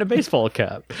why not in a baseball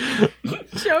cap?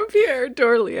 Jean-Pierre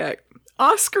Dorliac.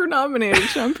 Oscar-nominated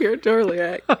Jean-Pierre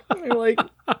Dorliac. They're like,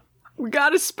 we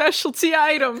got a specialty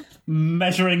item.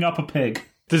 Measuring up a pig.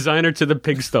 Designer to the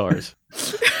pig stars.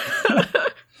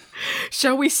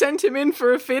 Shall we send him in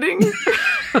for a fitting?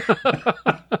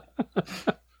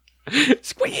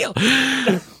 Squeal!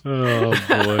 Oh,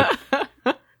 boy.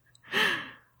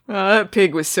 That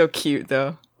pig was so cute,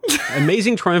 though.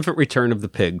 Amazing triumphant return of the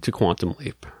pig to Quantum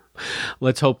Leap.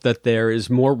 Let's hope that there is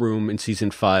more room in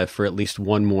season 5 for at least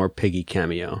one more piggy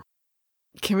cameo.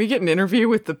 Can we get an interview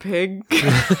with the pig?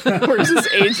 Where's his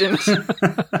agent?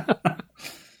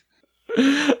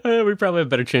 We probably have a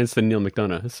better chance than Neil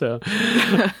McDonough. So,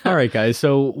 all right, guys.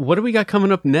 So, what do we got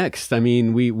coming up next? I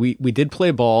mean, we did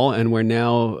play ball, and we're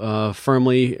now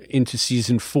firmly into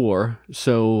season 4.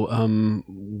 So,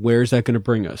 where's that going to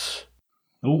bring us?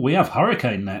 Oh, we have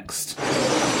Hurricane next.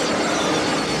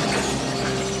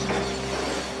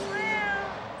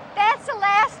 That's the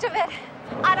last of it.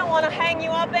 I don't want to hang you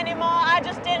up anymore. I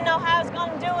just didn't know how I was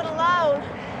going to do it alone.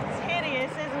 It's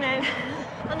hideous, isn't it?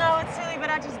 I know it's silly, but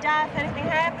I just die if anything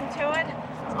happened to it.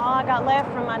 It's all I got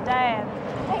left from my dad.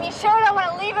 And you sure don't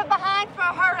want to leave it behind for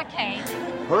a hurricane?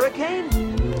 Hurricane?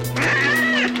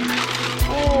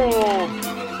 Oh,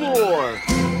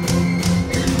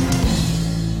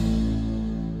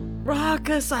 4. Rock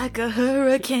us like a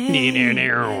hurricane.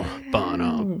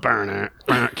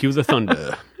 Cue the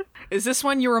thunder. Is this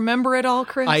one you remember at all,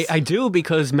 Chris? I do,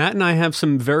 because Matt and I have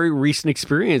some very recent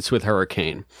experience with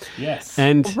Hurricane. Yes.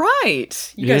 And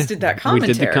right. You guys did that commentary.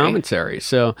 We did the commentary.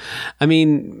 So, I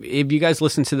mean, if you guys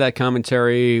listened to that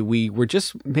commentary, we were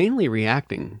just mainly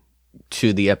reacting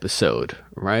to the episode,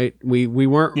 right? We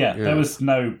weren't... Yeah, there was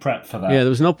no prep for that. Yeah, there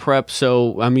was no prep.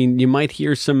 So, I mean, you might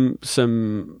hear some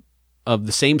of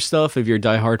the same stuff if you're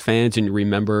diehard fans and you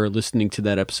remember listening to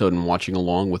that episode and watching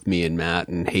along with me and Matt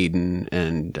and Hayden,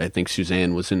 and I think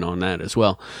Suzanne was in on that as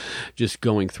well, just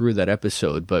going through that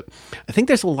episode. But I think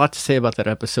there's a lot to say about that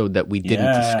episode that we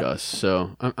didn't discuss.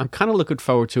 So I'm kind of looking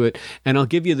forward to it. And I'll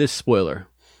give you this spoiler.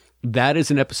 That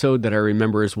is an episode that I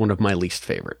remember as one of my least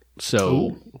favorite.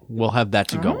 So we'll have that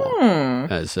to go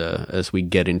on as we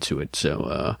get into it.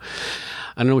 So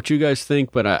I don't know what you guys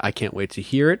think, but I can't wait to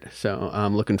hear it. So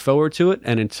I'm looking forward to it.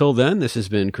 And until then, this has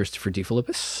been Christopher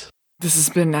DeFilippis. This has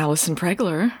been Allison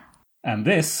Pregler. And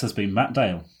this has been Matt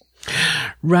Dale.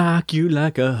 Rock you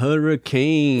like a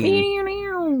hurricane.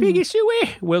 Biggie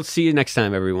Suey. We'll see you next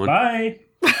time, everyone. Bye.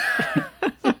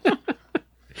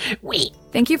 Wait.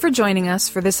 Thank you for joining us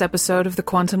for this episode of the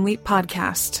Quantum Leap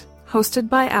Podcast, hosted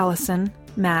by Allison,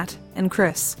 Matt, and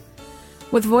Chris,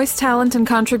 with voice talent and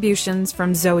contributions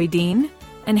from Zoe Dean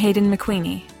and Hayden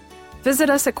McQueenie. Visit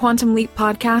us at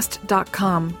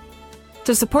quantumleappodcast.com.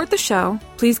 To support the show,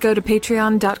 please go to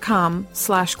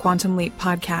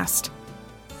patreon.com/quantumleappodcast.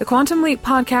 The Quantum Leap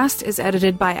Podcast is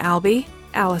edited by Albie,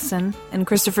 Allison, and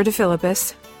Christopher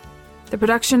DeFilippis. The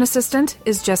production assistant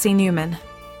is Jesse Newman.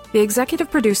 The executive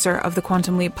producer of the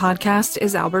Quantum Leap Podcast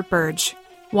is Albert Burge.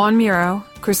 Juan Muro,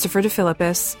 Christopher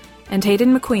DeFilippis, and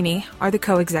Hayden McQueenie are the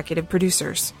co-executive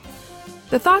producers.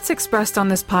 The thoughts expressed on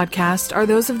this podcast are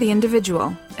those of the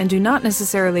individual and do not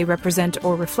necessarily represent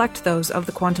or reflect those of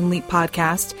the Quantum Leap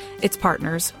Podcast, its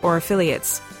partners, or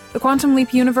affiliates. The Quantum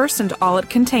Leap universe and all it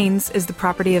contains is the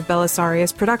property of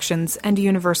Belisarius Productions and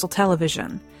Universal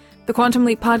Television. The Quantum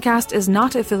Leap Podcast is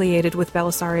not affiliated with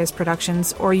Belisarius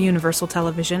Productions or Universal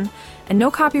Television, and no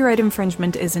copyright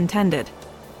infringement is intended.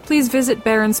 Please visit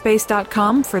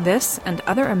barrenspace.com for this and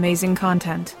other amazing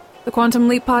content. The Quantum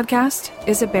Leap Podcast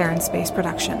is a Barren Space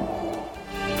production.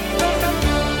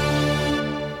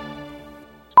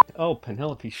 Oh,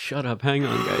 Penelope, shut up. Hang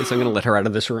on, guys. I'm going to let her out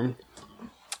of this room.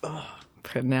 Ugh.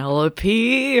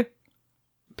 Penelope!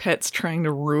 Pet's trying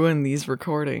to ruin these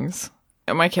recordings.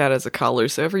 And my cat has a collar,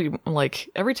 so every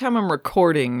time I'm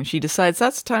recording, she decides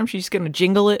that's the time she's going to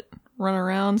jingle it, run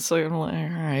around. So I'm like, all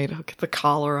right, I'll get the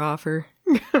collar off her.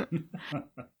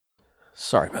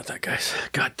 Sorry about that, guys.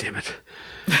 God damn it.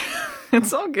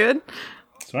 It's all good.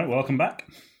 That's right, welcome back.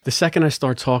 The second I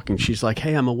start talking, she's like,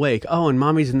 hey, I'm awake. Oh, and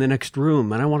mommy's in the next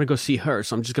room, and I want to go see her,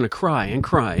 so I'm just going to cry and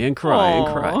cry and cry and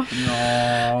cry. Aww.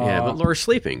 Yeah, but Laura's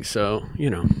sleeping, so,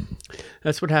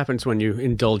 that's what happens when you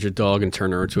indulge a dog and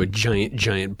turn her into a giant,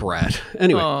 giant brat.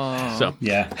 Anyway, so.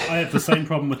 Yeah, I have the same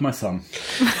problem with my son.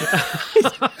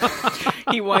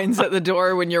 He whines at the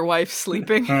door when your wife's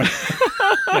sleeping.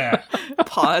 Yeah.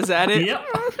 Paws at it. Yep.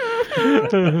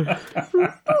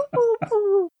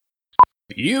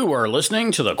 You are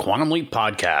listening to the Quantum Leap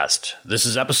Podcast. This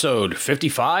is episode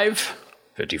 55?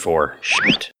 54.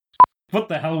 Shit. What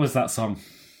the hell was that song?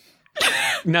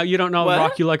 Now you don't know What?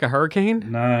 Rock You Like a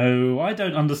Hurricane? No, I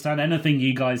don't understand anything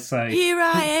you guys say. Here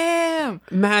I am,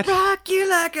 Matt. rock you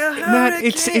like a hurricane. Matt,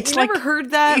 it's you like never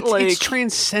heard that. It's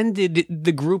transcended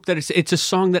the group that it's a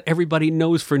song that everybody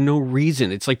knows for no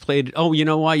reason. It's like played. Oh, you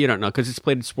know why? You don't know because it's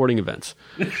played at sporting events.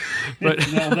 But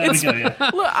Well, there we go. Yeah.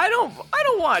 Look, I don't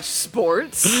watch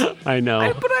sports. I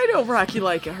know, but I know "Rock You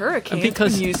Like a Hurricane"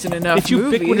 because it's been used in enough it's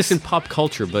ubiquitous movies. in pop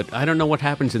culture. But I don't know what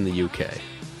happens in the UK.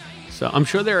 So I'm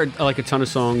sure there are like a ton of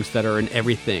songs that are in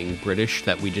everything British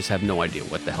that we just have no idea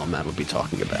what the hell Matt would be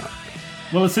talking about.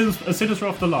 Well, as soon as we're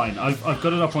off the line, I've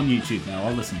got it up on YouTube now.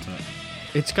 I'll listen to it.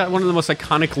 It's got one of the most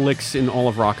iconic licks in all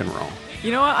of rock and roll. You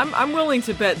know what? I'm willing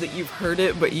to bet that you've heard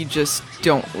it, but you just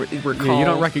don't recall. Yeah, you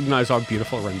don't recognize our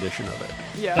beautiful rendition of it.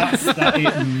 Yeah.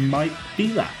 It might be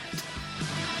that.